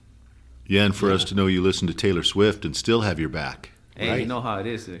you. Yeah, and for us to know you listen to Taylor Swift and still have your back. Hey, right? You know how it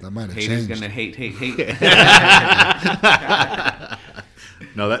is. That might have Haters changed. gonna hate.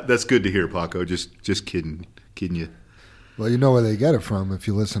 No, that's good to hear, Paco. Just kidding you. Well, you know where they get it from if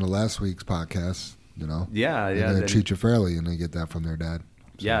you listen to last week's podcast, you know. Yeah. They treat you fairly, and they get that from their dad.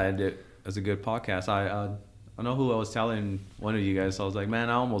 So. Yeah, and it was a good podcast. I know who I was telling, one of you guys. I was like, man,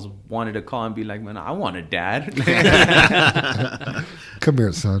 I almost wanted to call and be like, man, I want a dad. Come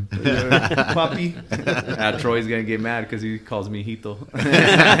here, son. Puppy. Troy's going to get mad because he calls me Hito.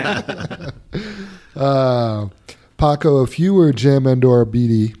 Paco, if you were Jim and/or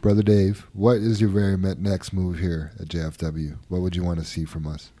BD, Brother Dave, what is your very next move here at JFW? What would you want to see from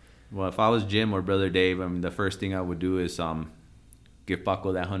us? Well, if I was Jim or Brother Dave, I mean, the first thing I would do is give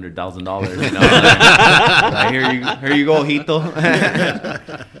Paco that $100,000. You know, like, here you go, Hito.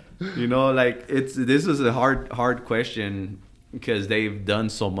 You know, like, this is a hard question because they've done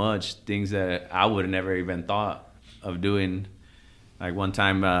so much things that I would have never even thought of doing. Like, one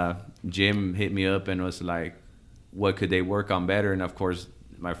time, Jim hit me up and was like, what could they work on better? And of course,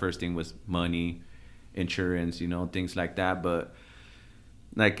 my first thing was money, insurance, you know, things like that. But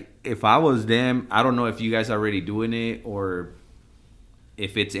like, if I was them, I don't know if you guys are already doing it or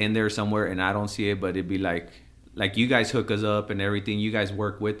if it's in there somewhere and I don't see it, but it'd be like you guys hook us up and everything. You guys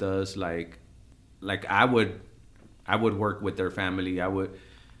work with us. Like I would work with their family.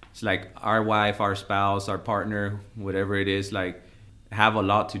 It's like our wife, our spouse, our partner, whatever it is, like, have a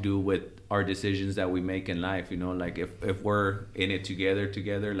lot to do with our decisions that we make in life, you know. Like, if we're in it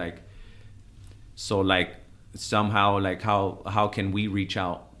together, like, so, like, somehow, like, how can we reach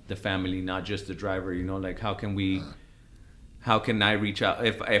out the family, not just the driver, you know. Like, how can I reach out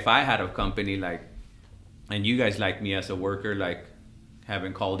if I had a company, like, and you guys like me as a worker, like,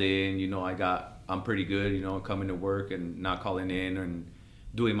 haven't called in, you know, I'm pretty good, you know, coming to work and not calling in and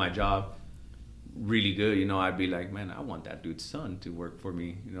doing my job really good, you know. I'd be like, man, I want that dude's son to work for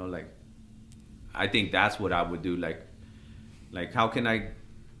me, you know. Like, I think that's what I would do. Like how can I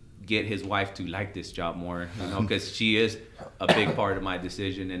get his wife to like this job more, you know, because she is a big part of my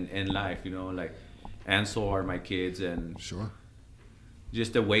decision in life, you know, like, and so are my kids, and Sure.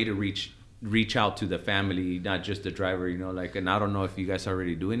 just a way to reach out to the family, not just the driver, you know. Like, and I don't know if you guys are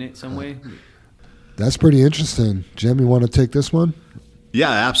already doing it some way. That's pretty interesting. Jim, you want to take this one?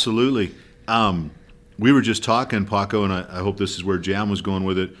 Yeah, absolutely. We were just talking, Paco, and I hope this is where Jam was going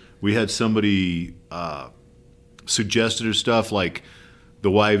with it. We had somebody suggested or stuff like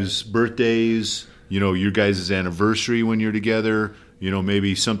the wives' birthdays, you know, your guys' anniversary when you're together, you know,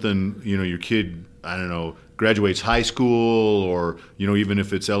 maybe something, you know, your kid, I don't know, graduates high school, or, you know, even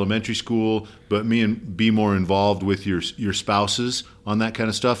if it's elementary school, but be more involved with your spouses on that kind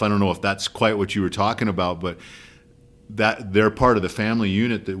of stuff. I don't know if that's quite what you were talking about, but that they're part of the family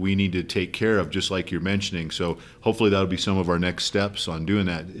unit that we need to take care of, just like you're mentioning. So hopefully that'll be some of our next steps on doing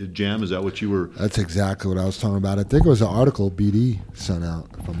that. Jam, is that what you were? That's exactly what I was talking about. I think it was an article BD sent out,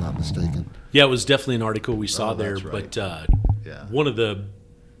 if I'm not mistaken. Yeah, it was definitely an article we saw there, that's right. but Yeah. one of the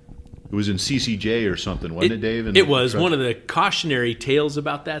It was in CCJ or something, wasn't it, Dave? It was. One of the cautionary tales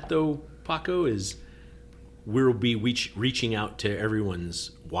about that, though, Paco, is we'll be reaching out to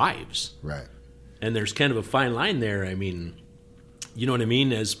everyone's wives. Right. And there's kind of a fine line there. I mean, you know what I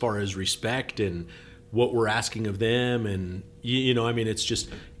mean, as far as respect and what we're asking of them. And, you know, I mean,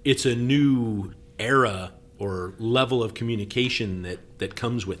 it's a new era or level of communication that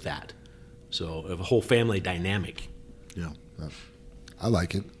comes with that. So of a whole family dynamic. Yeah. I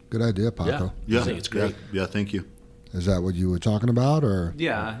like it. Good idea, Paco. Yeah. I think it's great. Yeah, thank you. Is that what you were talking about, or?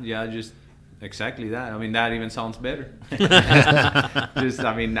 Yeah, just exactly that. I mean, that even sounds better.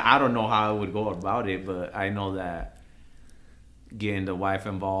 I mean, I don't know how I would go about it, but I know that getting the wife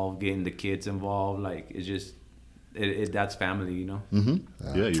involved, getting the kids involved, like, it's just, that's family, you know?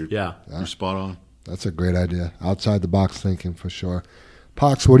 Mm-hmm. You're spot on. That's a great idea. Outside the box thinking, for sure.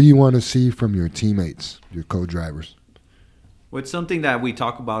 Pox, what do you want to see from your teammates, your co-drivers? Well, it's something that we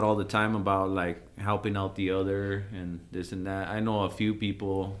talk about all the time, about like helping out the other and this and that. I know a few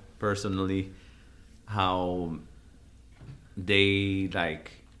people personally how they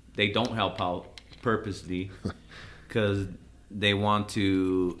don't help out purposely because they want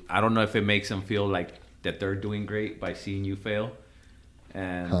to. I don't know if it makes them feel like that they're doing great by seeing you fail,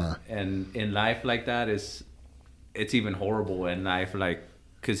 and in life like that it's even horrible in life, like,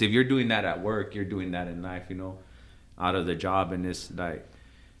 because if you're doing that at work, you're doing that in life, you know, out of the job. And it's like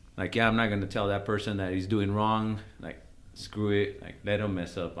yeah, I'm not gonna tell that person that he's doing wrong. Like, screw it, like, let him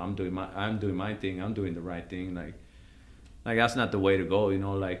mess up. I'm doing my thing. I'm doing the right thing. Like that's not the way to go, you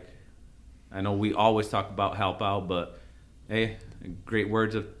know. Like, I know we always talk about help out, but hey, great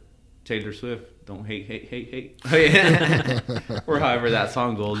words of Taylor Swift. Don't hate. Or however that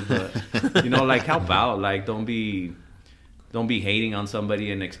song goes. But, you know, like, help out. Like, don't be hating on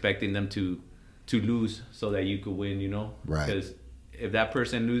somebody and expecting them to lose so that you could win, you know? Right. Because if that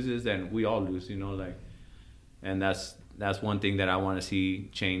person loses, then we all lose, you know? Like, and that's one thing that I want to see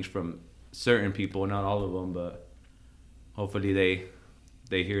change from certain people, not all of them, but hopefully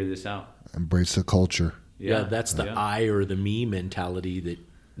they hear this out. Embrace the culture. Yeah, that's the I or the me mentality that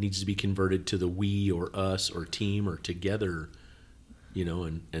needs to be converted to the we or us or team or together, you know,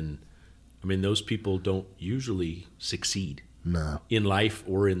 and I mean, those people don't usually succeed in life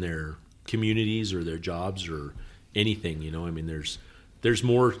or in their communities or their jobs or anything, you know. I mean, there's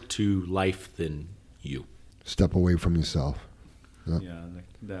more to life than you. Step away from yourself. Like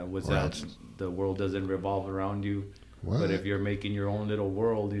that was that the world doesn't revolve around you. What? But if you're making your own little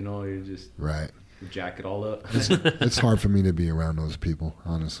world, you know, you just jack it all up. It's hard for me to be around those people,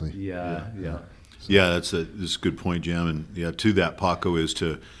 honestly. Yeah. Yeah, that's a good point, Jam. And yeah, to that, Paco, is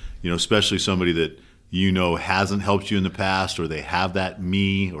to, you know, especially somebody that, you know, hasn't helped you in the past, or they have that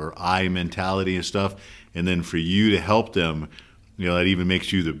me or I mentality and stuff, and then for you to help them, you know, that even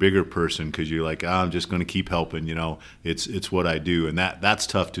makes you the bigger person, because you're like, I'm just going to keep helping, you know, it's what I do. And that's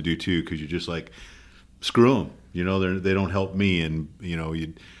tough to do too, because you're just like, screw them, you know, they don't help me. And, you know,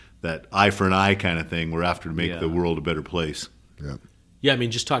 that eye for an eye kind of thing, we're after to make the world a better place. Yeah, I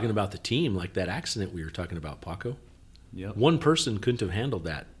mean, just talking about the team, like that accident we were talking about, Paco. Yep. One person couldn't have handled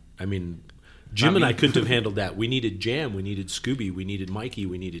that. I mean, Jim and I couldn't have handled that. We needed Jam, we needed Scooby, we needed Mikey,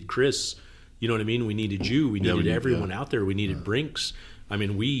 we needed Chris. You know what I mean? We needed you. We needed everyone out there. We needed Brinks. I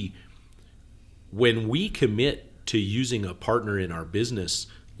mean, when we commit to using a partner in our business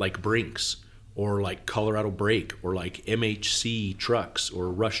like Brinks or like Colorado Brake or like MHC Trucks or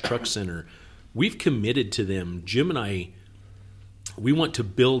Rush Truck Center, we've committed to them. Jim and I, we want to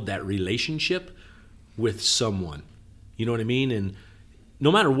build that relationship with someone. You know what I mean? And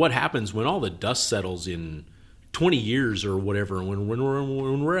no matter what happens, when all the dust settles in 20 years or whatever, when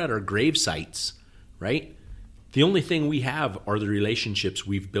we're at our grave sites, right? The only thing we have are the relationships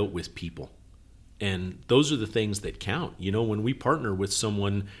we've built with people. And those are the things that count. You know, when we partner with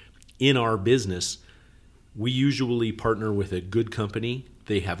someone in our business, we usually partner with a good company.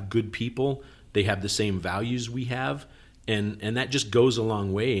 They have good people. They have the same values we have. And that just goes a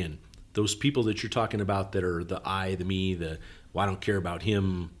long way. And those people that you're talking about that are the I, the me, well, I don't care about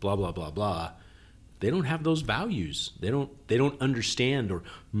him, blah, blah, blah, blah. They don't have those values. They don't understand, or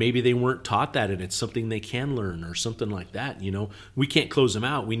maybe they weren't taught that and it's something they can learn or something like that. You know, we can't close them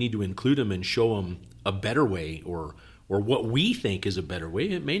out. We need to include them and show them a better way or what we think is a better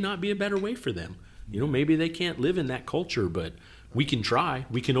way. It may not be a better way for them. You know, maybe they can't live in that culture, but we can try.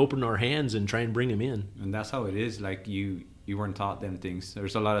 We can open our hands and try and bring them in. And that's how it is. Like, you weren't taught them things.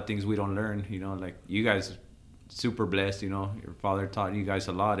 There's a lot of things we don't learn, you know, like you guys super blessed, you know, your father taught you guys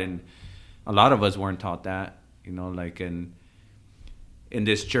a lot, and a lot of us weren't taught that, you know, like in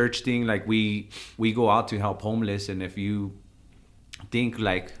this church thing, like we go out to help homeless, and if you think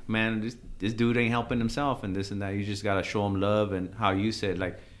like, man, this dude ain't helping himself and this and that, you just gotta show him love. And how you said,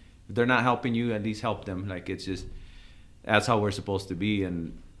 like, if they're not helping you, at least help them. Like, it's just, that's how we're supposed to be,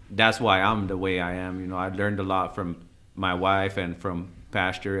 and that's why I'm the way I am. You know, I learned a lot from my wife and from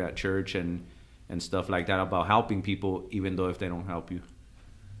pastor at church and stuff like that about helping people, even though if they don't help you.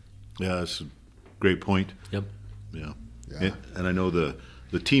 Yeah, great point. Yep. Yeah. Yeah. And I know the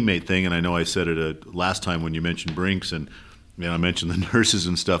teammate thing, and I know I said it last time when you mentioned Brinks, and I mentioned the nurses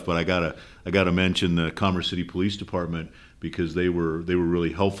and stuff, but I gotta mention the Commerce City Police Department, because they were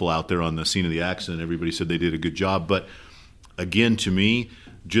really helpful out there on the scene of the accident. Everybody said they did a good job. But again, to me,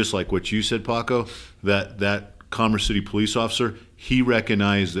 just like what you said, Paco, that Commerce City police officer, he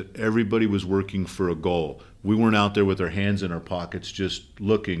recognized that everybody was working for a goal. We weren't out there with our hands in our pockets just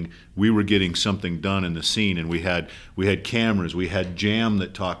looking. We were getting something done in the scene, and we had cameras. We had Jam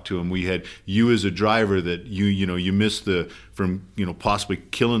that talked to him. We had you as a driver that you missed from possibly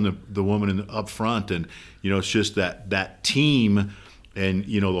killing the woman up front, and it's just that team. And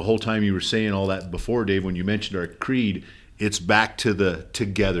the whole time you were saying all that before, Dave, when you mentioned our creed, it's back to the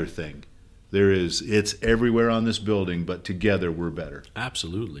together thing. It's everywhere on this building, but together we're better.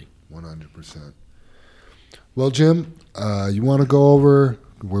 Absolutely. 100%. Well, Jim, you want to go over,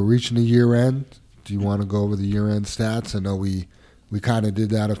 we're reaching the year end. Do you want to go over the year end stats? I know we kind of did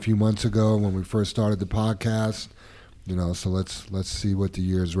that a few months ago when we first started the podcast. So let's see what the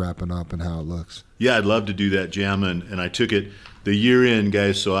year's wrapping up and how it looks. Yeah, I'd love to do that, Jam. And I took it the year end,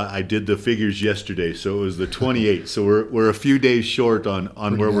 guys, so I did the figures yesterday. So it was the 28th. So we're a few days short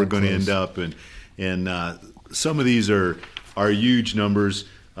on where we're going to end up. And some of these are huge numbers.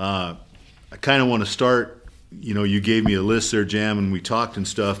 I kind of want to start. You gave me a list there, Jam, and we talked and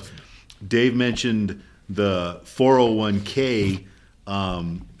stuff. Dave mentioned the 401k,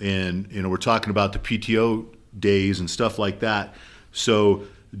 and we're talking about the PTO days and stuff like that. So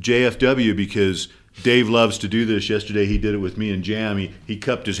JFW, because Dave loves to do this. Yesterday he did it with me and Jam. He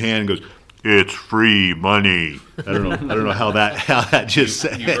cupped his hand and goes, "It's free money." I don't know how that just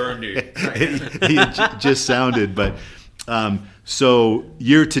You earned it. it just sounded, but so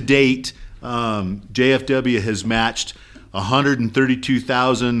year to date. JFW has matched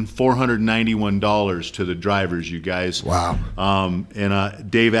 $132,491 to the drivers, you guys. Wow. And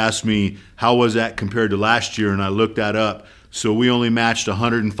Dave asked me, how was that compared to last year? And I looked that up. So we only matched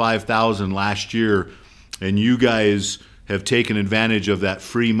 $105,000 last year, and you guys have taken advantage of that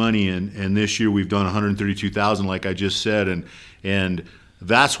free money. And this year we've done $132,000, like I just said. And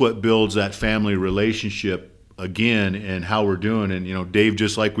that's what builds that family relationship again, and how we're doing. And Dave,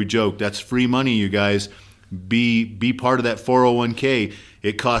 just like we joked, that's free money, you guys. Be part of that 401k.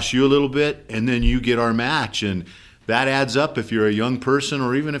 It costs you a little bit, and then you get our match, and that adds up. If you're a young person,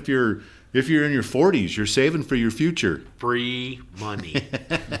 or even if you're in your 40s, you're saving for your future. Free money.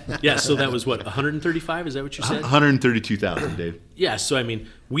 Yeah, so that was what, 135? Is that what you said? 132,000, Dave. Yeah, so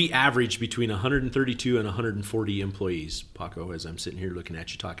we average between 132 and 140 employees, Paco, as I'm sitting here looking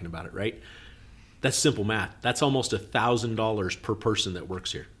at you talking about it, right? That's simple math. That's almost $1,000 per person that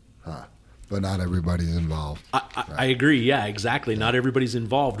works here. But not everybody's involved. I agree. Yeah, exactly. Yeah. Not everybody's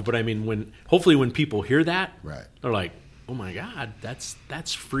involved. But hopefully when people hear that, right, they're like, "Oh my God,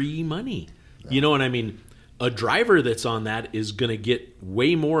 that's free money." Yeah. And a driver that's on that is going to get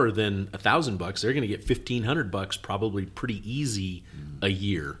way more than $1,000. They're going to get $1,500, probably pretty easy a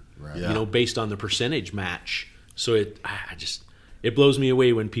year. Right. Yeah. Based on the percentage match. So it blows me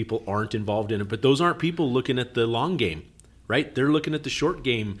away when people aren't involved in it. But those aren't people looking at the long game, right? They're looking at the short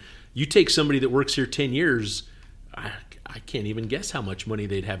game. You take somebody that works here 10 years, I can't even guess how much money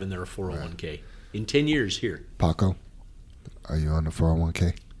they'd have in their 401k right. in 10 years here. Paco, are you on the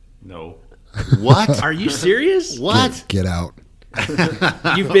 401k? No. What? Are you serious? What? Get out.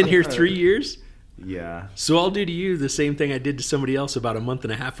 You've been here 3 years? Yeah. So I'll do to you the same thing I did to somebody else about a month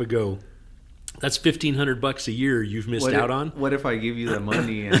and a half ago. That's $1,500 a year you've missed out on. What if I give you the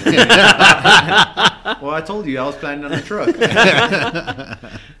money? Well, I told you I was planning on a truck.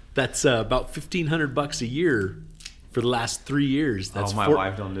 That's about $1,500 a year for the last 3 years. That's my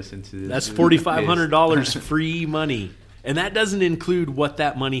wife don't listen to this. That's $4,500 free money. And that doesn't include what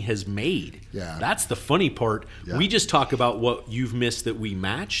that money has made. Yeah. That's the funny part. Yeah. We just talk about what you've missed that we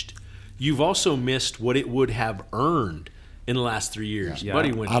matched. You've also missed what it would have earned in the last 3 years. Yeah.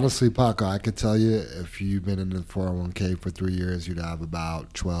 Buddy, honestly, Paco, I could tell you if you've been in the 401k for 3 years, you'd have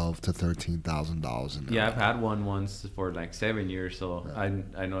about $12,000 to $13,000 in there. Yeah, I've had one once for like 7 years, so yeah.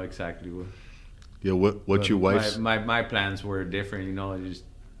 I know exactly what. Yeah, what your wife's? My plans were different.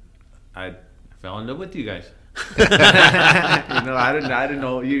 I fell in love with you guys. I don't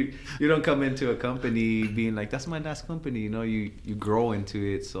know. You don't come into a company being like, that's my last company. You grow into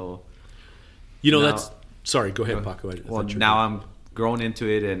it. So that's. Sorry, go ahead, Paco. Well, now I'm growing into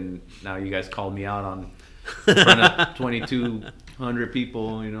it, and now you guys called me out in front of 2,200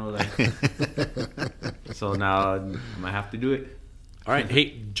 people, so now I might have to do it. All right.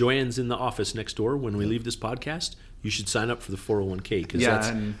 Hey, Joanne's in the office next door when we leave this podcast. you should sign up for the 401k because Yeah, that's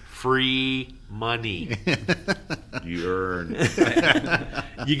and- free money. You earn.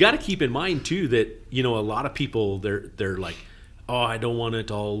 You got to keep in mind too that a lot of people they're like, oh, I don't want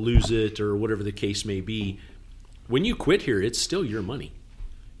it, I'll lose it, or whatever the case may be. When you quit here, it's still your money.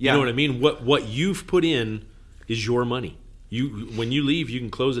 Yeah. You know what I mean? What you've put in is your money. When you leave, you can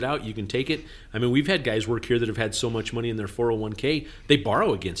close it out. You can take it. I mean, we've had guys work here that have had so much money in their 401k, they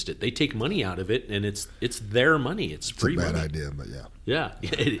borrow against it. They take money out of it, and it's their money. It's free It's a bad money. idea, but yeah. Yeah,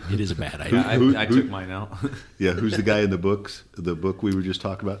 it is a bad idea. I took mine out. Yeah, who's the guy in the book we were just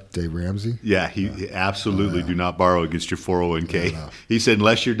talking about? Dave Ramsey. Yeah, he absolutely do not borrow against your 401k. No. He said,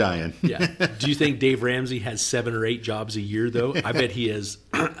 unless you're dying. Yeah. Do you think Dave Ramsey has 7 or 8 jobs a year, though? I bet he has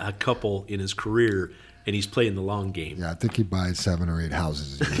a couple in his career, and he's playing the long game. Yeah, I think he buys 7 or 8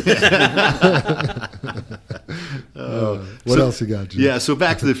 houses a year. What else you got, Jim? Yeah, so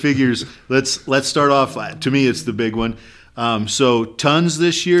back to the figures. Let's start off. To me, it's the big one. So tons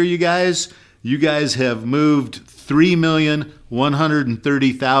this year, you guys have moved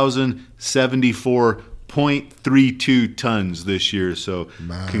 3,130,074.32 tons this year. So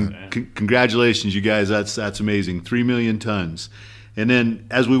congratulations, you guys. That's amazing. 3 million tons. And then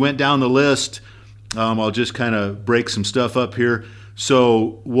as we went down the list, I'll just kind of break some stuff up here.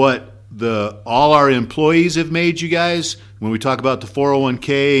 So what all our employees have made, you guys, when we talk about the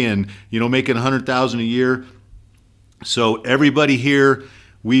 401k and making $100,000 a year. So everybody here,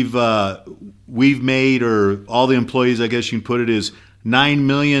 we've made, or all the employees, I guess you can put it, is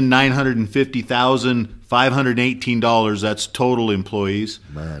 $9,950,518. That's total employees.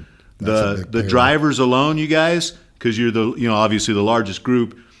 Man, that's a big The payroll. drivers alone, you guys, because you're obviously the largest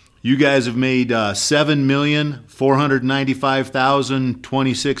group. You guys have made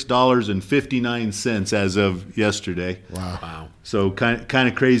 $7,495,026.59 as of yesterday. Wow. So kind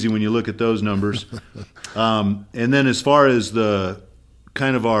of crazy when you look at those numbers. And then as far as the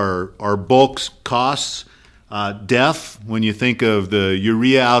kind of our bulk costs, DEF, when you think of the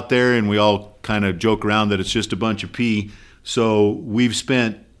urea out there, and we all kind of joke around that it's just a bunch of pee. So we've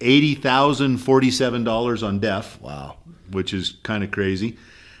spent $80,047 on DEF. Wow. Which is kind of crazy.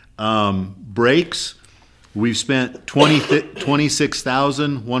 Brakes, we've spent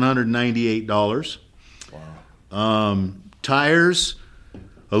 $26,198. Wow. Tires,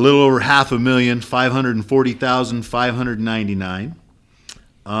 a little over $540,000,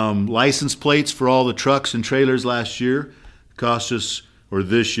 $540,599. License plates for all the trucks and trailers last year cost us, or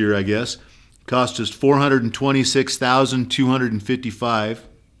this year I guess, cost us $426,255.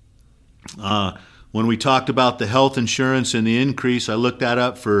 When we talked about the health insurance and the increase, I looked that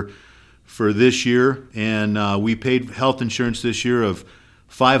up for this year, and we paid health insurance this year of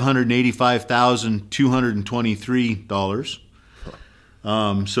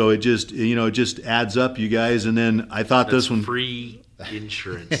 $585,223. So it just adds up, you guys. And then I thought That's this one free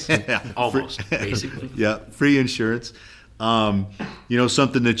insurance, almost basically. Yeah, free insurance.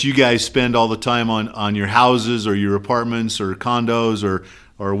 Something that you guys spend all the time on your houses or your apartments or condos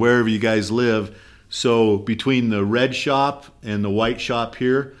or wherever you guys live. So between the red shop and the white shop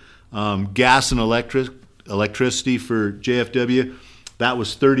here, gas and electricity for JFW, that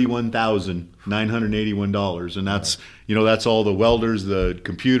was $31,981, and that's that's all the welders, the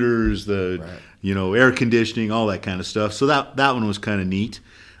computers, the air conditioning, all that kind of stuff. So that one was kind of neat.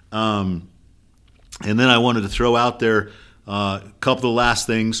 And then I wanted to throw out there a couple of last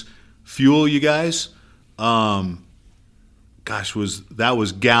things. Fuel, you guys. That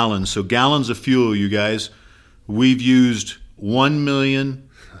was gallons. So gallons of fuel, you guys. We've used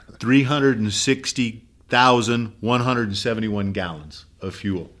 1,360,171 gallons of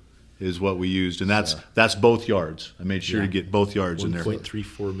fuel is what we used, and that's both yards. I made sure to get both yards in there.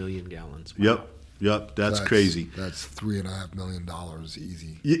 1.34 million gallons. Wow. Yep. That's crazy. That's $3.5 million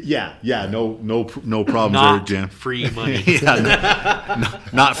easy. Yeah. No problems Not there, Jan. free money.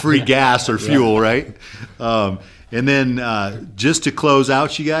 Not free gas or fuel, right? And then just to close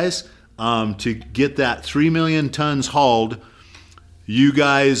out, you guys, to get that 3 million tons hauled, you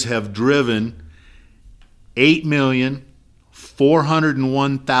guys have driven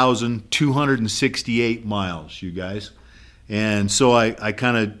 8,401,268 miles, you guys. And so I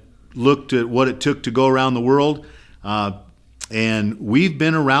kind of looked at what it took to go around the world. And we've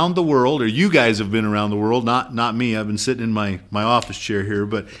been around the world, or you guys have been around the world, not me. I've been sitting in my office chair here.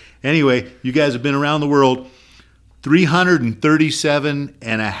 But anyway, you guys have been around the world 337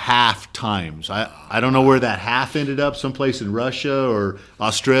 and a half times. I don't know where that half ended up, someplace in Russia or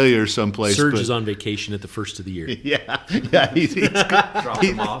Australia or someplace. Serge is on vacation at the first of the year. Yeah, he's Drop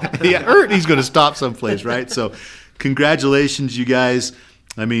them off. he's going to stop someplace, right? So congratulations, you guys.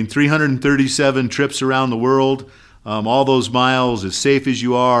 I mean, 337 trips around the world. all those miles, as safe as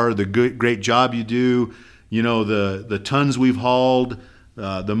you are, the great job you do, the tons we've hauled,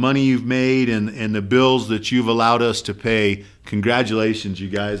 the money you've made, and the bills that you've allowed us to pay. Congratulations, you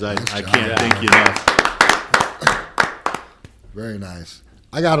guys. I can't thank you enough. Very nice.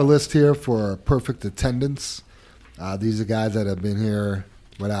 I got a list here for perfect attendance. These are guys that have been here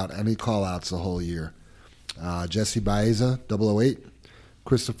without any call-outs the whole year. Jesse Baeza, 008.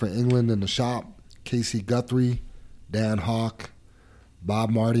 Christopher England in the shop. Casey Guthrie. Dan Hawk.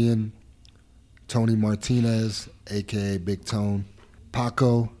 Bob Mardian. Tony Martinez, a.k.a. Big Tone.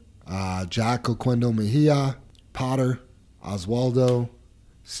 Paco. Jack Oquendo Mejia. Potter. Oswaldo.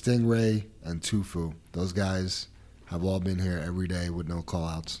 Stingray. And Tufu. Those guys have all been here every day with no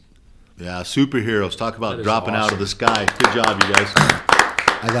call-outs. Yeah, superheroes. Talk about dropping out of the sky. Good job, you guys.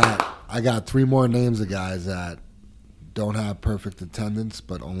 I got 3 more names of guys that don't have perfect attendance,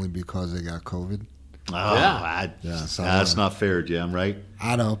 but only because they got COVID. So that's not fair, Jim, right?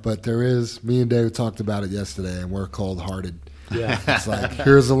 I know, but there is. Me and Dave talked about it yesterday, and we're cold-hearted. Yeah. It's like,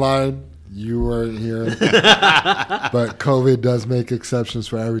 here's a line. You weren't here. But COVID does make exceptions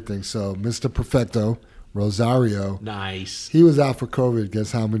for everything. So, Mr. Perfecto, Rosario. Nice. He was out for COVID.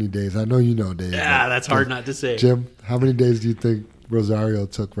 Guess how many days? I know you know, Dave. Yeah, that's hard not to say. Jim, how many days do you think Rosario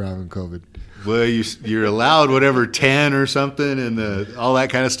took for having COVID? Well, you're allowed whatever 10 or something, and all that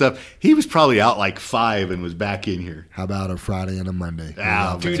kind of stuff. He was probably out like 5 and was back in here. How about a Friday and a Monday?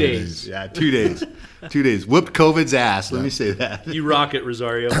 2 days. Yeah, 2 days. 2 days. Whooped COVID's ass. Let me say that. You rock it,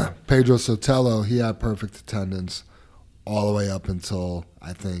 Rosario. Pedro Sotelo, he had perfect attendance all the way up until,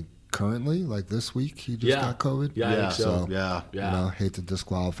 I think, currently, like this week, he just got COVID. Yeah, I think so. Yeah. Hate to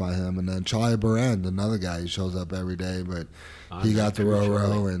disqualify him. And then Charlie Barand, another guy, he shows up every day, but he got the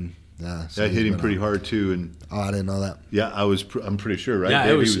row, and so that hit him pretty hard too. And I didn't know that. Yeah, I'm pretty sure, right? Yeah,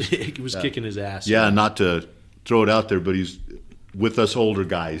 Dave? it was kicking his ass. Yeah, not to throw it out there, but he's with us older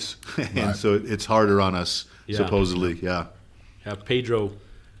guys, and so it's harder on us, supposedly. Yeah. Pedro,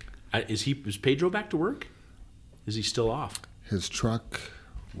 is Pedro back to work? Is he still off? His truck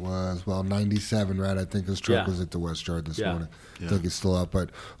was 97, right? I think his truck was at the West Yard this morning. I think he's still up, but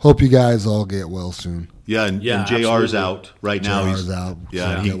hope you guys all get well soon. Yeah, and JR's out right now. JR's out.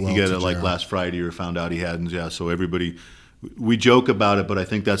 Yeah, he got it like last Friday, or found out he hadn't. Yeah, so everybody, we joke about it, but I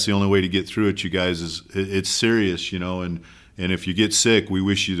think that's the only way to get through it. You guys, is it's serious, and if you get sick, we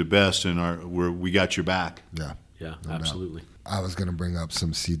wish you the best, and we got your back. Yeah, no absolutely. I was gonna bring up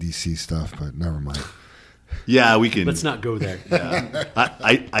some CDC stuff, but never mind. Yeah, we can. Let's not go there. Yeah.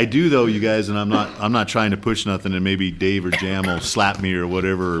 I do though, you guys, and I'm not trying to push nothing, and maybe Dave or Jam will slap me or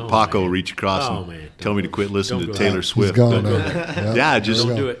whatever, or Paco will reach across and tell me to quit listening to Taylor Swift. Just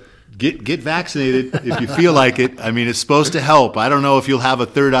don't do it. Get vaccinated if you feel like it. I mean, it's supposed to help. I don't know if you'll have a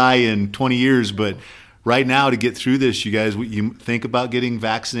third eye in 20 years, but right now to get through this, you guys, you think about getting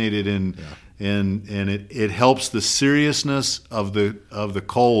vaccinated, and it helps the seriousness of the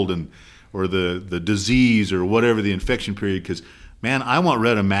cold or the disease or whatever the infection period, because, man, I want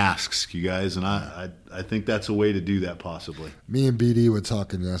rid of masks, you guys, and I think that's a way to do that possibly. Me and BD were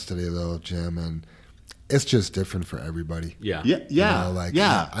talking yesterday, though, Jim, and it's just different for everybody. Yeah.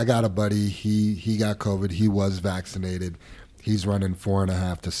 I got a buddy, he got COVID, he was vaccinated, he's running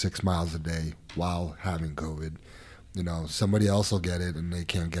 4.5 to 6 miles a day while having COVID. Somebody else will get it and they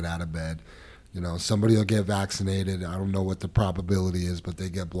can't get out of bed. Somebody will get vaccinated. I don't know what the probability is, but they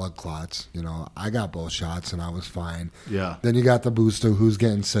get blood clots. I got both shots and I was fine. Yeah. Then you got the booster, who's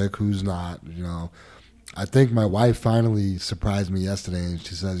getting sick, who's not. I think my wife finally surprised me yesterday, and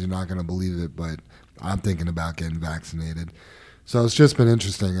she says, you're not going to believe it, but I'm thinking about getting vaccinated. So it's just been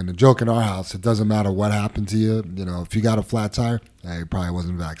interesting. And the joke in our house, it doesn't matter what happened to you. If you got a flat tire, you probably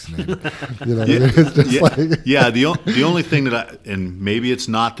wasn't vaccinated. It's just the only thing that and maybe it's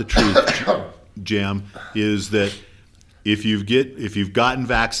not the truth, Jam, is that if you've gotten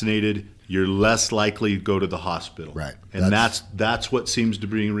vaccinated, you're less likely to go to the hospital. Right. And that's what seems to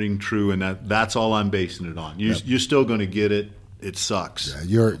ring true, and that's all I'm basing it on. You're still going to get it. It sucks.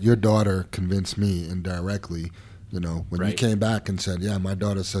 Yeah, your daughter convinced me indirectly, when you came back and said, yeah, my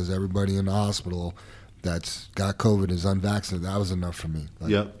daughter says everybody in the hospital that's got COVID is unvaccinated. That was enough for me.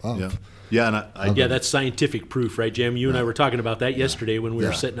 Yeah, and that's scientific proof, right, Jam? You and I were talking about that yesterday when we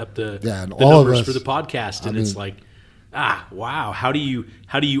were setting up the all numbers for the podcast, and it's like, wow, how do you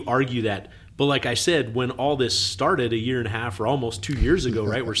argue that? But like I said, when all this started 1.5 years or almost 2 years ago,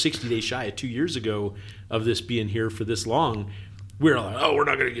 right? We're 60 days shy of 2 years ago of this being here for this long. We're like, we're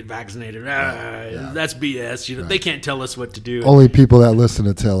not going to get vaccinated. That's BS. They can't tell us what to do. Only people that listen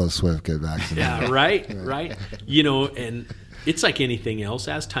to Taylor Swift get vaccinated. Yeah, right. And it's like anything else.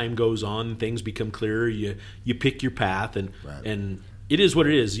 As time goes on, things become clearer. You pick your path, and Right. and it is what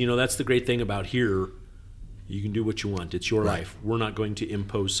it is. That's the great thing about here. You can do what you want. It's your life. We're not going to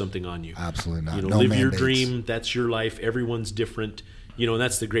impose something on you. Absolutely not. No Live your mandates. dream. That's your life. Everyone's different. And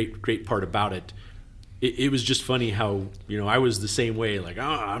that's the great part about it. It was just funny how I was the same way. Like,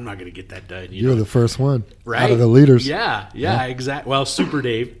 I'm not going to get that done. You're the first one right? out of the leaders. Yeah, exactly. Well, Super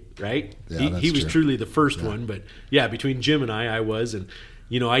Dave, right? Yeah, that's he was true. truly the first one, but between Jim and I was, and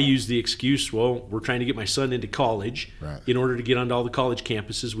I used the excuse. Well, we're trying to get my son into college. Right. In order to get onto all the college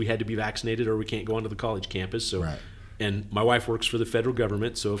campuses, we had to be vaccinated, or we can't go onto the college campus. So, Right. And my wife works for the federal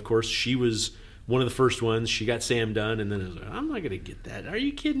government, so of course she was one of the first ones. She got Sam done, and then I was like, I'm not going to get that. Are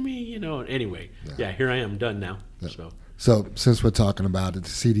you kidding me? Anyway, here I am done now. So since we're talking about it, the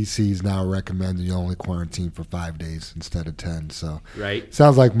CDC is now recommending you only quarantine for 5 days instead of 10. So Right.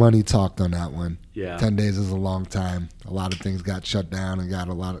 sounds like money talked on that one. Yeah. 10 days is a long time. A lot of things got shut down and got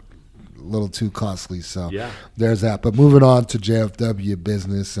a little too costly. So Yeah. there's that. But moving on to JFW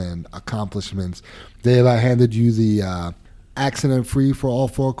business and accomplishments. Dave, I handed you the accident-free for all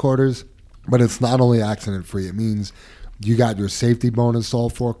 4 quarters. But it's not only accident-free. It means you got your safety bonus all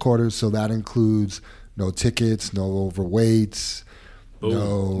 4 quarters. So that includes no tickets, no overweights,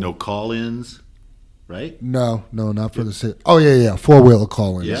 No call-ins, right? No, not for the city. Oh, yeah. 4-wheeler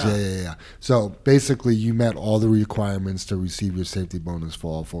call-ins. Yeah. Yeah. So basically, you met all the requirements to receive your safety bonus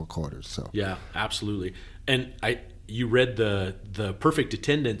for all 4 quarters. So Yeah, absolutely. And you read the perfect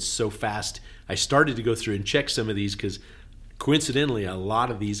attendance so fast. I started to go through and check some of these because coincidentally, a lot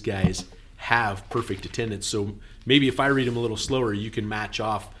of these guys have perfect attendance. So maybe if I read them a little slower, you can match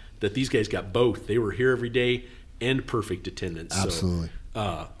off that these guys got both. They were here every day and perfect attendance. Absolutely.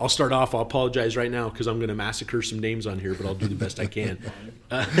 So, I'll start off. I'll apologize right now because I'm going to massacre some names on here, but I'll do the best I can.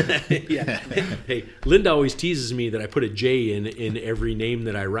 Yeah. Hey, Linda always teases me that I put a J in every name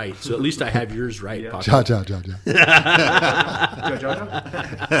that I write. So at least I have yours right, Paco.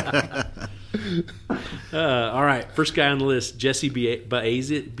 All right, first guy on the list, Jesse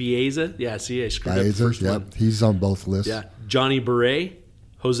Bieza. Yeah, see, I screwed up the first one. He's on both lists. Yeah, Johnny Beret,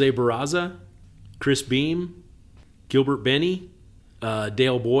 Jose Barraza, Chris Beam, Gilbert Benny,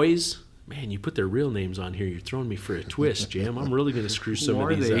 Dale Boys. Man, you put their real names on here. You're throwing me for a twist, Jam. I'm really going to screw some of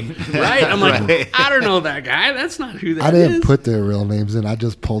these up. Right? I'm like, I don't know that guy. That's not who that is. I didn't put their real names in. I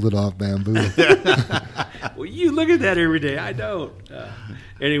just pulled it off bamboo. Well, you look at that every day. I don't.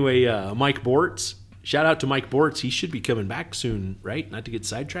 Anyway, Mike Bortz. Shout out to Mike Bortz. He should be coming back soon, right? Not to get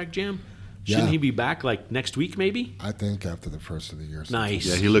sidetracked, Jam. Shouldn't he be back like next week, maybe? I think after the first of the year. Nice.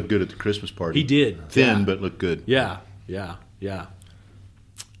 Yeah, he looked good at the Christmas party. He did. Thin, but looked good. Yeah.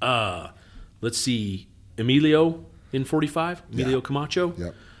 Let's see. Emilio in 45. Emilio Camacho.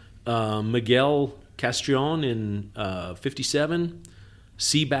 Yep. Miguel Castrillon in 57.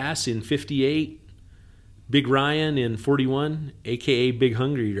 Seabass in 58. Big Ryan in 41, a.k.a. Big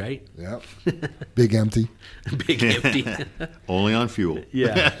Hungry, right? Yep. Big empty. Big Empty. Only on fuel.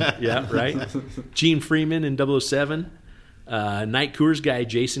 Yeah, right. Gene Freeman in 007. Night Coors guy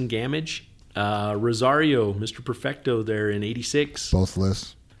Jason Gamage. Rosario, Mr. Perfecto there in 86. Both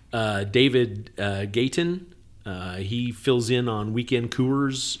lists. David Gayton. He fills in on weekend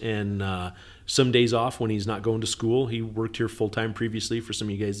Coors and some days off when he's not going to school. He worked here full-time previously, for some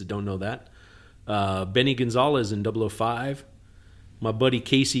of you guys that don't know that. Benny Gonzalez in 005. My buddy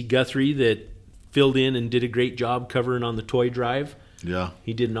Casey Guthrie that filled in and did a great job covering on the toy drive. Yeah.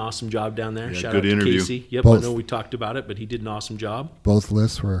 He did an awesome job down there. Yeah, Shout good out to interview. Casey. Yep, Both. I know we talked about it, but he did an awesome job. Both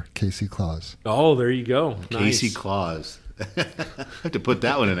lists were Casey Claus. Oh, there you go. Casey Nice. Claus. I have to put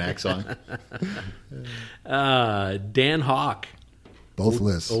that one in Axon. Dan Hawk. Both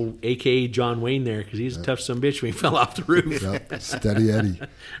lists. Oh, a.k.a. John Wayne there, because he's a tough son of a bitch when he fell off the roof. Yep. Steady Eddie.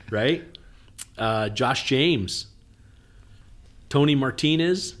 Right? Josh James. Tony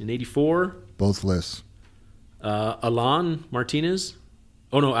Martinez in 84. Both lists. Alan Martinez.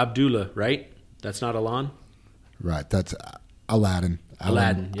 Oh, no, Abdullah, right? That's not Alan? Right. That's Aladdin.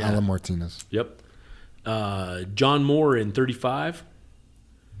 Aladdin, yeah. Alan Martinez. Yep. John Moore in 35.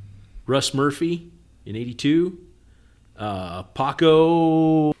 Russ Murphy in 82.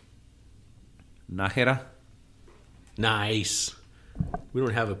 Paco. Nájera. Nice. We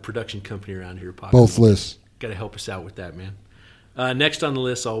don't have a production company around here, Paco. Both lists. Got to help us out with that, man. Next on the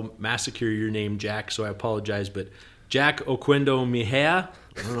list, I'll massacre your name, Jack, so I apologize, but Jack Oquendo Mejia.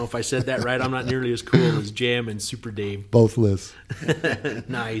 I don't know if I said that right. I'm not nearly as cool as Jam and Super Dave. Both lists.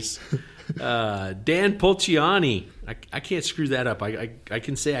 Nice. Dan Polciani. I can't screw that up. I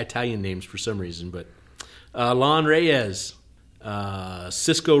can say Italian names for some reason, but Lon Reyes,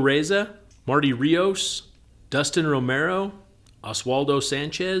 Cisco Reza, Marty Rios, Dustin Romero, Oswaldo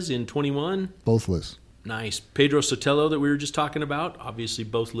Sanchez in 21. Both lists. Nice. Pedro Sotelo that we were just talking about. Obviously,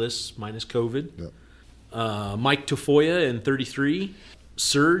 both lists minus COVID. Yep. Mike Tafoya in 33.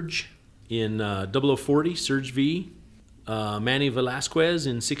 Serge in 0040, Serge V. Manny Velasquez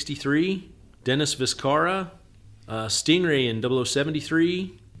in 63. Dennis Vizcarra. Stingray in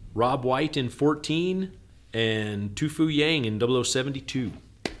 0073. Rob White in 14. And Tufu Yang in 0072.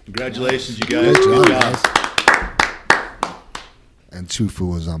 Congratulations, you guys. Good job, guys. And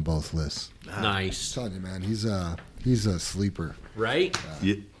Tufu was on both lists. Nice. I'm telling you, man, he's a sleeper. Right?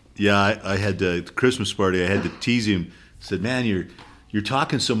 Yeah, I had the Christmas party. I had to tease him. Said, "Man, you're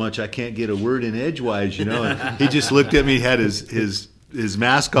talking so much, I can't get a word in edgewise, you know." And he just looked at me, had his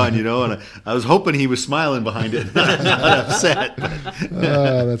mask on, you know, and I was hoping he was smiling behind it, not upset.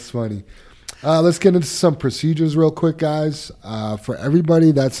 Oh, that's funny. Let's get into some procedures real quick, guys. For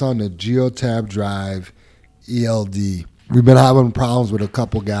everybody that's on the Geotab Drive ELD, we've been having problems with a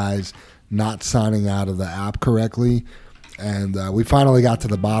couple guys not signing out of the app correctly, and we finally got to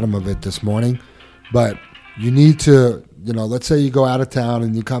the bottom of it this morning. But you need to, let's say you go out of town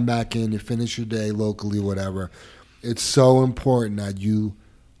and you come back in, you finish your day locally, whatever. It's so important that you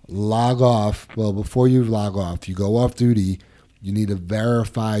log off. Well, before you log off, you go off duty, you need to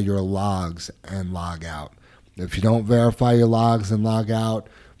verify your logs and log out. If you don't verify your logs and log out,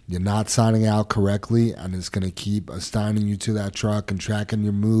 you're not signing out correctly, and it's going to keep assigning you to that truck and tracking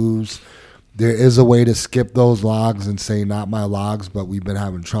your moves. There is a way to skip those logs and say not my logs, but we've been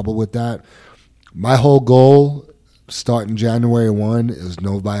having trouble with that. My whole goal starting January 1 is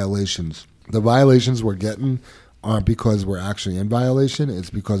no violations. The violations we're getting aren't because we're actually in violation. It's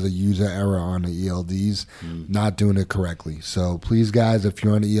because of user error on the ELDs, not doing it correctly. So please, guys, if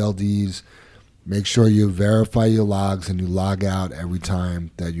you're on the ELDs, make sure you verify your logs and you log out every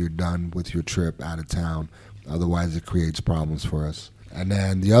time that you're done with your trip out of town. Otherwise, it creates problems for us. And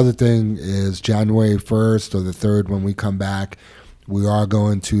then the other thing is January 1st or the 3rd when we come back, we are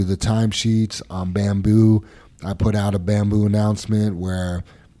going to the timesheets on Bamboo. I put out a Bamboo announcement where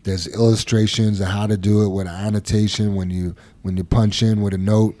there's illustrations of how to do it with an annotation. When you punch in with a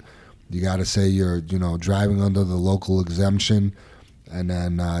note, you got to say you're driving under the local exemption. And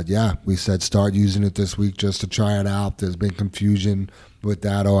then we said start using it this week just to try it out. There's been confusion with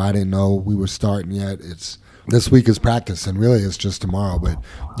that. Oh, I didn't know we were starting yet. This week is practice, and really it's just tomorrow. But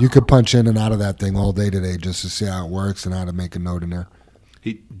you could punch in and out of that thing all day today just to see how it works and how to make a note in there.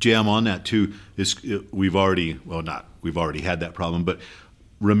 Hey, Jam, on that too, we've already had that problem, but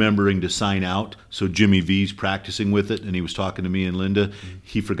remembering to sign out. So Jimmy V's practicing with it, and he was talking to me and Linda.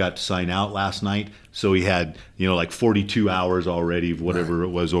 He forgot to sign out last night, so he had like 42 hours already of whatever it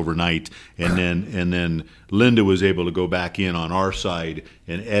was overnight, and then Linda was able to go back in on our side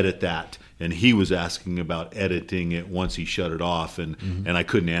and edit that. And he was asking about editing it once he shut it off, and I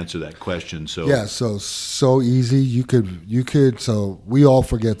couldn't answer that question. So yeah, so easy. You could. So we all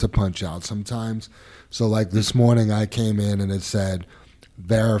forget to punch out sometimes. So like this morning, I came in and it said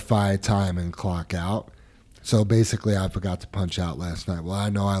verify time and clock out. So basically, I forgot to punch out last night. Well, I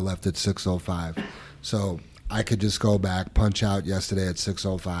know I left at 6:05, so I could just go back, punch out yesterday at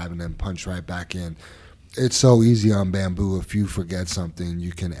 6:05, and then punch right back in. It's so easy on Bamboo. If you forget something,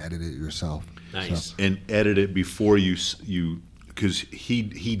 you can edit it yourself. Nice. So. And edit it before you because he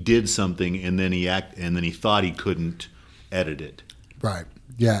did something and then he thought he couldn't edit it. Right.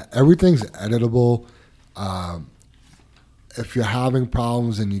 Yeah. Everything's editable. If you're having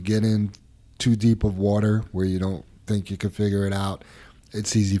problems and you get in too deep of water where you don't think you can figure it out,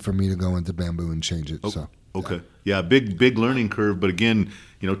 it's easy for me to go into Bamboo and change it. So. Okay. Yeah, big learning curve, but again,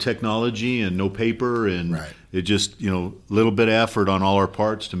 technology and no paper and it just, little bit of effort on all our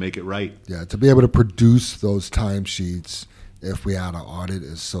parts to make it right. Yeah, to be able to produce those timesheets if we had an audit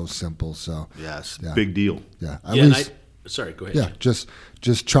is so simple. So yes, big deal. Yeah. Sorry, go ahead. Yeah,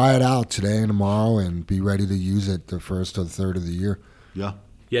 just try it out today and tomorrow and be ready to use it the first or the third of the year. Yeah.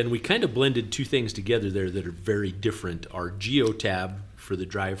 Yeah, and we kind of blended two things together there that are very different. Our Geotab for the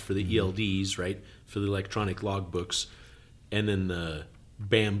drive for the ELDs, right, for the electronic logbooks, and then the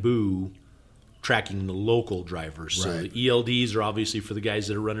Bamboo tracking the local drivers. So the ELDs are obviously for the guys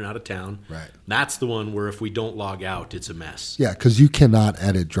that are running out of town. Right. That's the one where if we don't log out, it's a mess. Yeah, because you cannot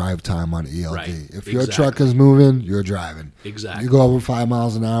edit drive time on ELD. Right. If your truck is moving, you're driving. Exactly. You go over 5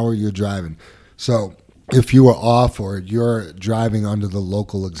 miles an hour, you're driving. So if you were off or you're driving under the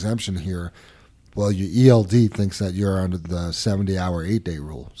local exemption here, well, your ELD thinks that you're under the 70-hour 8-day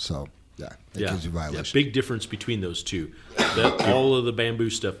rule. So, it gives you violation. Yeah, big difference between those two. All of the Bamboo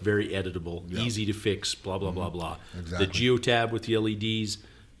stuff, very editable, easy to fix, blah, blah, blah, blah. Exactly. The Geotab with the LEDs,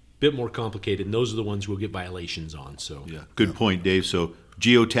 bit more complicated, and those are the ones we'll get violations on. So Yeah, good point, Dave. So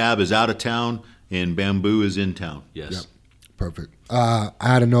Geotab is out of town and Bamboo is in town. yes. Yep. Perfect. I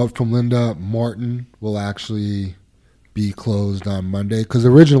had a note from Linda. Martin will actually be closed on Monday because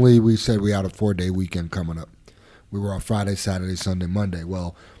originally we said we had a 4-day weekend coming up. We were on Friday, Saturday, Sunday, Monday.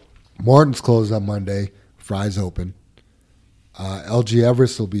 Well, Martin's closed on Monday. Fry's open. LG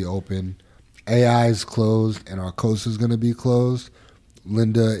Everest will be open. AI is closed, and Arcosa is going to be closed.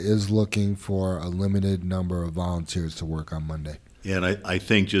 Linda is looking for a limited number of volunteers to work on Monday. Yeah, and I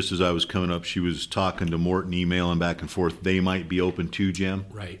think just as I was coming up, she was talking to Morton, emailing back and forth. They might be open too, Jim.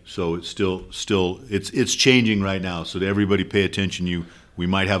 Right. So it's still it's changing right now. So to everybody, pay attention. We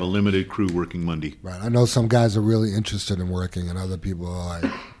might have a limited crew working Monday. Right. I know some guys are really interested in working, and other people are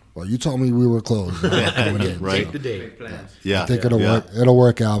like, "Well, you told me we were closed." I'm not coming in." Right. Take the day. Big plans. Yeah, I think it'll work. It'll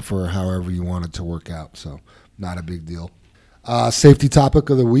work out for however you want it to work out. So not a big deal. Safety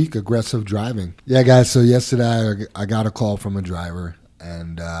topic of the week: aggressive driving. Yeah, guys. So yesterday I got a call from a driver,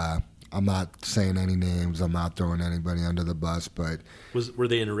 and I'm not saying any names. I'm not throwing anybody under the bus, but Were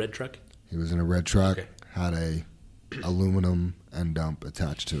they in a red truck? he was in a red truck, Okay. had a aluminum end dump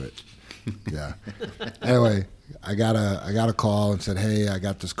attached to it. Yeah. Anyway, I got a call and said, "Hey, I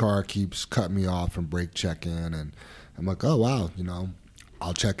got this car, keeps cutting me off from brake checking," and I'm like, "Oh wow,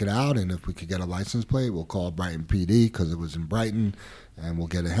 I'll check it out, and if we could get a license plate, we'll call Brighton PD because it was in Brighton, and we'll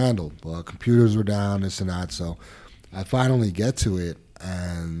get it handled." Well, computers were down, this and that, so I finally get to it,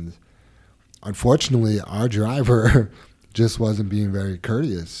 and unfortunately, our driver just wasn't being very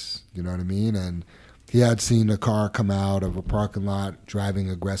courteous. You know what I mean? And he had seen a car come out of a parking lot driving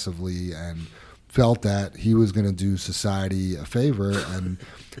aggressively and felt that he was going to do society a favor and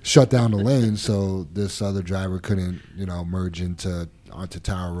shut down the lane so this other driver couldn't, merge onto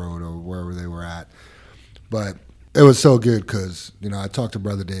Tower Road or wherever they were at. But it was so good because, I talked to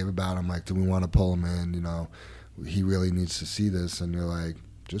Brother Dave about it. I'm like, do we want to pull him in? He really needs to see this. And they're like,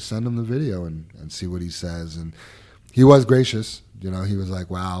 just send him the video and see what he says. And he was gracious. He was like,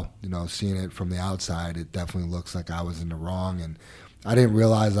 wow, seeing it from the outside, it definitely looks like I was in the wrong. And I didn't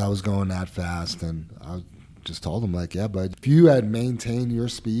realize I was going that fast. And I just told him, like, yeah, but if you had maintained your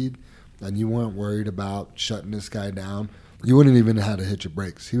speed and you weren't worried about shutting this guy down, you wouldn't even have had to hit your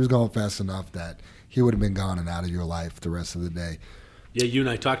brakes. He was going fast enough that he would have been gone and out of your life the rest of the day. Yeah, you and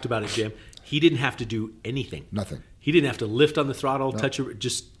I talked about it, Jim. He didn't have to do anything. Nothing. He didn't have to lift on the throttle, touch it,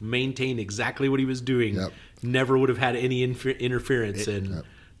 just maintain exactly what he was doing. Yep. Never would have had any interference, and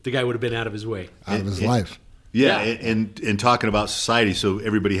the guy would have been out of his way. Out of his life. Yeah, Yeah. and talking about society, so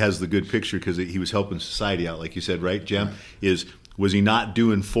everybody has the good picture because he was helping society out, like you said, right, Jim? Right. Was he not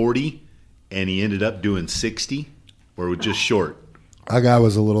doing 40 and he ended up doing 60, or was just short? Our guy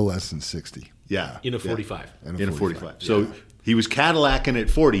was a little less than 60. Yeah, In a 45. In a 45. So he was Cadillacing at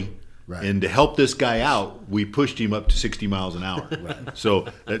 40. Right. And to help this guy out, we pushed him up to 60 miles an hour. Right. So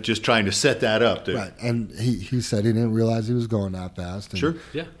just trying to set that up. Right. And he said he didn't realize he was going that fast. And Sure.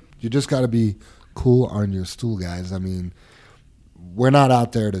 Yeah. You just got to be cool on your stool, guys. I mean, we're not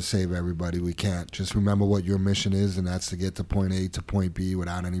out there to save everybody. We can't. Just remember what your mission is, and that's to get to point A to point B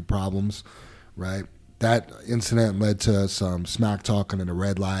without any problems, right? That incident led to some smack talking in a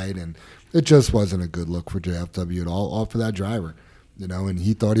red light, and it just wasn't a good look for JFW at all for that driver. And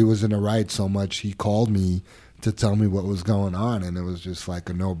he thought he was in the right so much he called me to tell me what was going on, and it was just like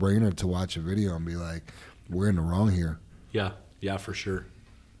a no-brainer to watch a video and be like, we're in the wrong here. Yeah, for sure.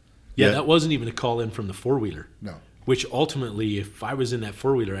 Yeah, that wasn't even a call in from the four-wheeler. No. Which ultimately, if I was in that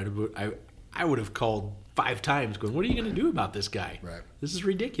four-wheeler, I would have called 5 times going, what are you going to do about this guy? Right. This is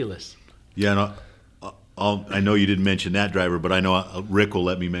ridiculous. Yeah, I know you didn't mention that driver, but I know Rick will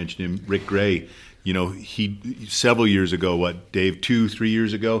let me mention him. Rick Gray, he several years ago, Dave, 2-3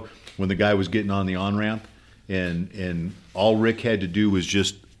 years ago, when the guy was getting on the on-ramp, and all Rick had to do was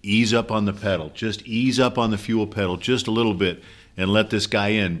just ease up on the pedal, just ease up on the fuel pedal just a little bit and let this guy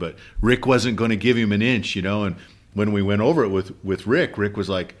in. But Rick wasn't going to give him an inch, and when we went over it with Rick, Rick was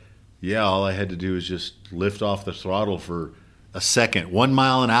like, yeah, all I had to do is just lift off the throttle for a second, 1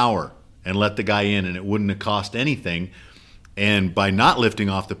 mile an hour, and let the guy in, and it wouldn't have cost anything. And by not lifting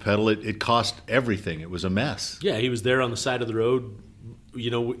off the pedal, it cost everything. It was a mess. Yeah, he was there on the side of the road,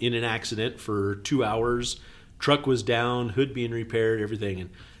 in an accident for 2 hours. Truck was down, hood being repaired, everything. And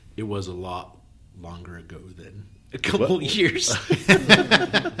it was a lot longer ago than A couple years.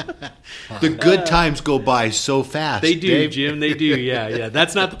 The good times go by so fast. They do, Dave. Jim. They do. Yeah.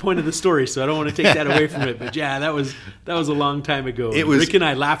 That's not the point of the story, so I don't want to take that away from it. But yeah, that was a long time ago. It was- Rick and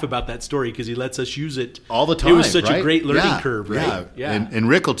I laugh about that story because he lets us use it all the time. It was such right? a great learning Yeah, curve, right? Yeah. And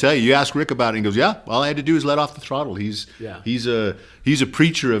Rick will tell you. You ask Rick about it, and he goes, "Yeah, all I had to do is let off the throttle." He's a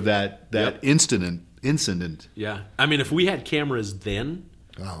preacher of that Yep. incident. Yeah. I mean, if we had cameras then,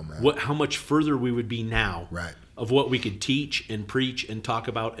 Oh man. how much further we would be now, Right. of what we could teach and preach and talk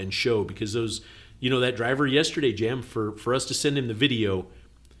about and show. Because those, that driver yesterday, Jam, for us to send him the video,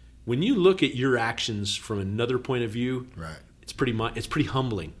 when you look at your actions from another point of view, Right. it's pretty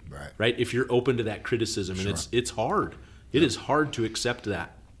humbling, Right. If you're open to that criticism, and it's hard. It is hard to accept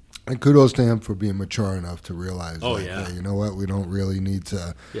that. And kudos to him for being mature enough to realize, Oh, like, yeah. hey, you know what? We don't really need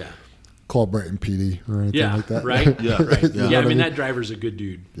to Yeah. call Brenton PD or anything Yeah, like that. right? Yeah, right. yeah. You know Yeah, I what mean, that driver's a good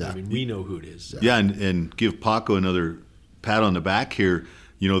dude. Yeah. I mean, we know who it is. Yeah, and give Paco another pat on the back here.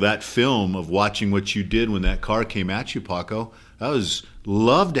 That film of watching what you did when that car came at you, Paco.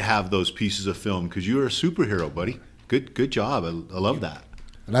 Love to have those pieces of film because you're a superhero, buddy. Good job. I love that.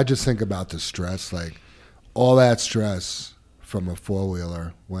 And I just think about the stress, like all that stress from a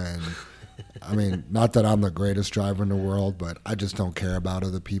four-wheeler when, I mean, not that I'm the greatest driver in the world, but I just don't care about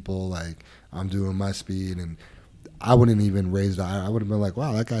other people. Like, I'm doing my speed, and I wouldn't even raise the eye. I would have been like,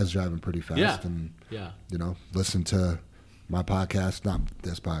 wow, that guy's driving pretty fast. Yeah. And, Yeah. listen to my podcast, not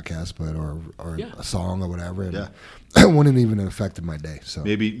this podcast, but or Yeah. a song or whatever. And Yeah. it wouldn't even have affected my day. So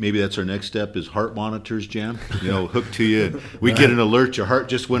Maybe that's our next step is heart monitors, Jam. Hooked to you. We get an alert, your heart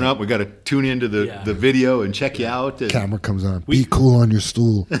just went up. We got to tune into the video and check you out. And camera comes on. Be cool on your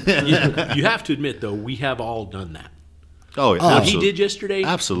stool. You have to admit, though, we have all done that. oh, What absolutely. he did yesterday,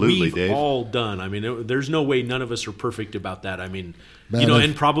 Absolutely, we've Dave. all done. I mean, there's no way none of us are perfect about that. I mean, Man, if-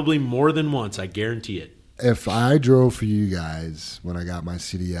 and probably more than once, I guarantee it. If I drove for you guys when I got my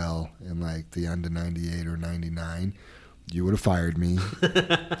CDL in like the end of 98 or 99, you would have fired me.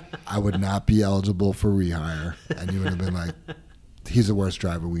 I would not be eligible for rehire. And you would have been like, he's the worst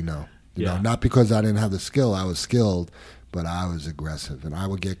driver we know. You know, not because I didn't have the skill. I was skilled, but I was aggressive. And I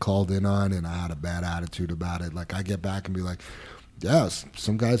would get called in on, and I had a bad attitude about it. Like, I get back and be like, yes,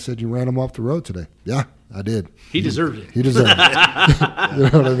 some guy said you ran him off the road today. Yeah, I did. He deserved it. He deserved it. You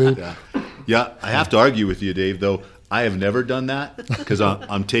know what I mean? Yeah, I have to argue with you, Dave, though. I have never done that because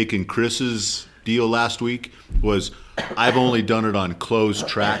I'm taking Chris's deal last week was I've only done it on closed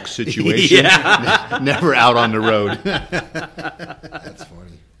track situations, never out on the road. That's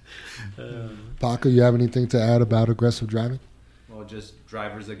funny. Paco, you have anything to add about aggressive driving? Well, just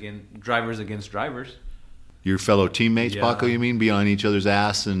drivers against drivers. Your fellow teammates, Yeah. Paco, you mean, be on each other's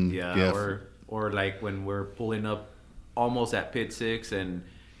ass and Or like when we're pulling up almost at pit 6 and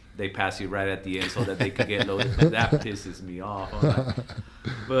they pass you right at the end so that they could get loaded. That pisses me off.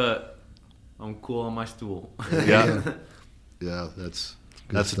 But I'm cool on my stool. yeah, that's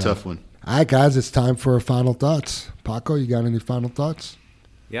a stuff. tough one. All right, guys, it's time for final thoughts. Paco, you got any final thoughts?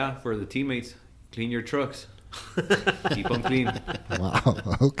 Yeah, for the teammates, clean your trucks. Keep them clean. Wow.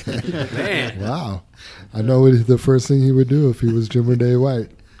 Okay. Man. Wow. I know what the first thing he would do if he was Jim or Day White.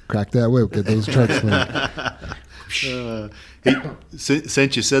 Crack that whip, get those trucks clean. Hey,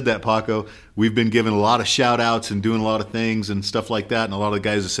 since you said that, Paco, we've been giving a lot of shout-outs and doing a lot of things and stuff like that, and a lot of the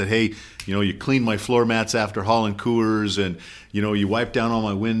guys have said, hey, you cleaned my floor mats after hauling Coors, and, you wiped down all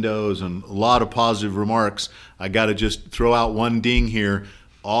my windows, and a lot of positive remarks. I got to just throw out one ding here.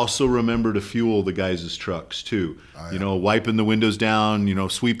 Also remember to fuel the guys' trucks, too. Wiping the windows down,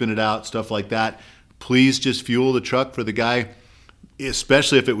 sweeping it out, stuff like that. Please just fuel the truck for the guy,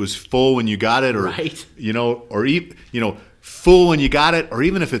 especially if it was full when you got it, or, Right. or full when you got it, or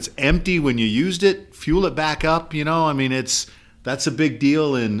even if it's empty when you used it, fuel it back up. That's a big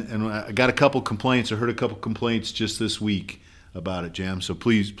deal, and I got a couple complaints. I heard a couple complaints just this week about it, Jam. So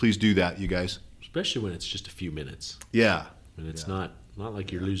please do that, you guys. Especially when it's just a few minutes. Yeah, And it's not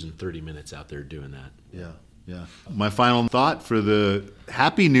like you're losing 30 minutes out there doing that. yeah. My final thought for the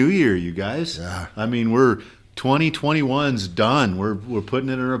Happy New Year, you guys. Yeah. I mean, we're 2021's done. We're putting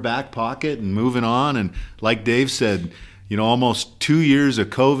it in our back pocket and moving on. And like Dave said, almost 2 years of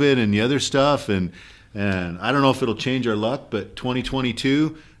COVID and the other stuff, and I don't know if it'll change our luck, but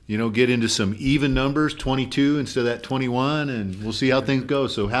 2022, get into some even numbers, 22 instead of that 21, and we'll see how things go.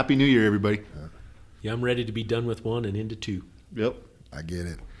 So Happy New Year, everybody. Yeah, I'm ready to be done with 1 and into 2. Yep. I get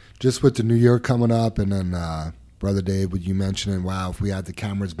it. Just with the new year coming up, and then Brother Dave, with you mentioning, wow, if we had the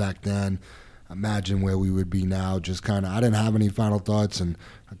cameras back then, imagine where we would be now. Just kind of, I didn't have any final thoughts, and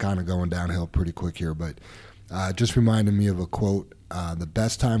I'm kind of going downhill pretty quick here, but just reminded me of a quote. The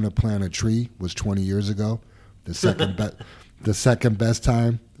best time to plant a tree was 20 years ago. the second best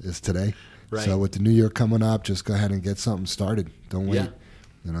time is today. Right. So with the new year coming up, just go ahead and get something started. Don't wait. Yeah.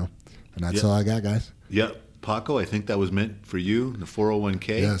 You know, and that's Yeah. all I got, guys. Yep. Paco, I think that was meant for you, the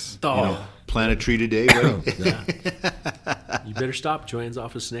 401k. Yes. You know, plant a tree today, buddy. Yeah. You better stop. Joanne's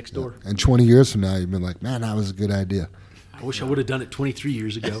office next door. And 20 years from now, you've been like, man, that was a good idea. I wish I would have done it 23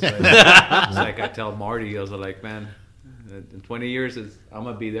 years ago. It's like I tell Marty, I was like, man, in 20 years, I'm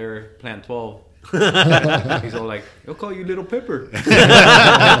going to be there, plant 12. He's all like, he'll call you Little Pepper.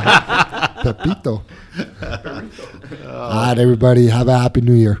 Pepito. All right, everybody. Have a happy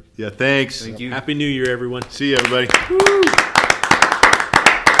new year. Yeah, thanks. Thank you. Happy New Year, everyone. See you, everybody.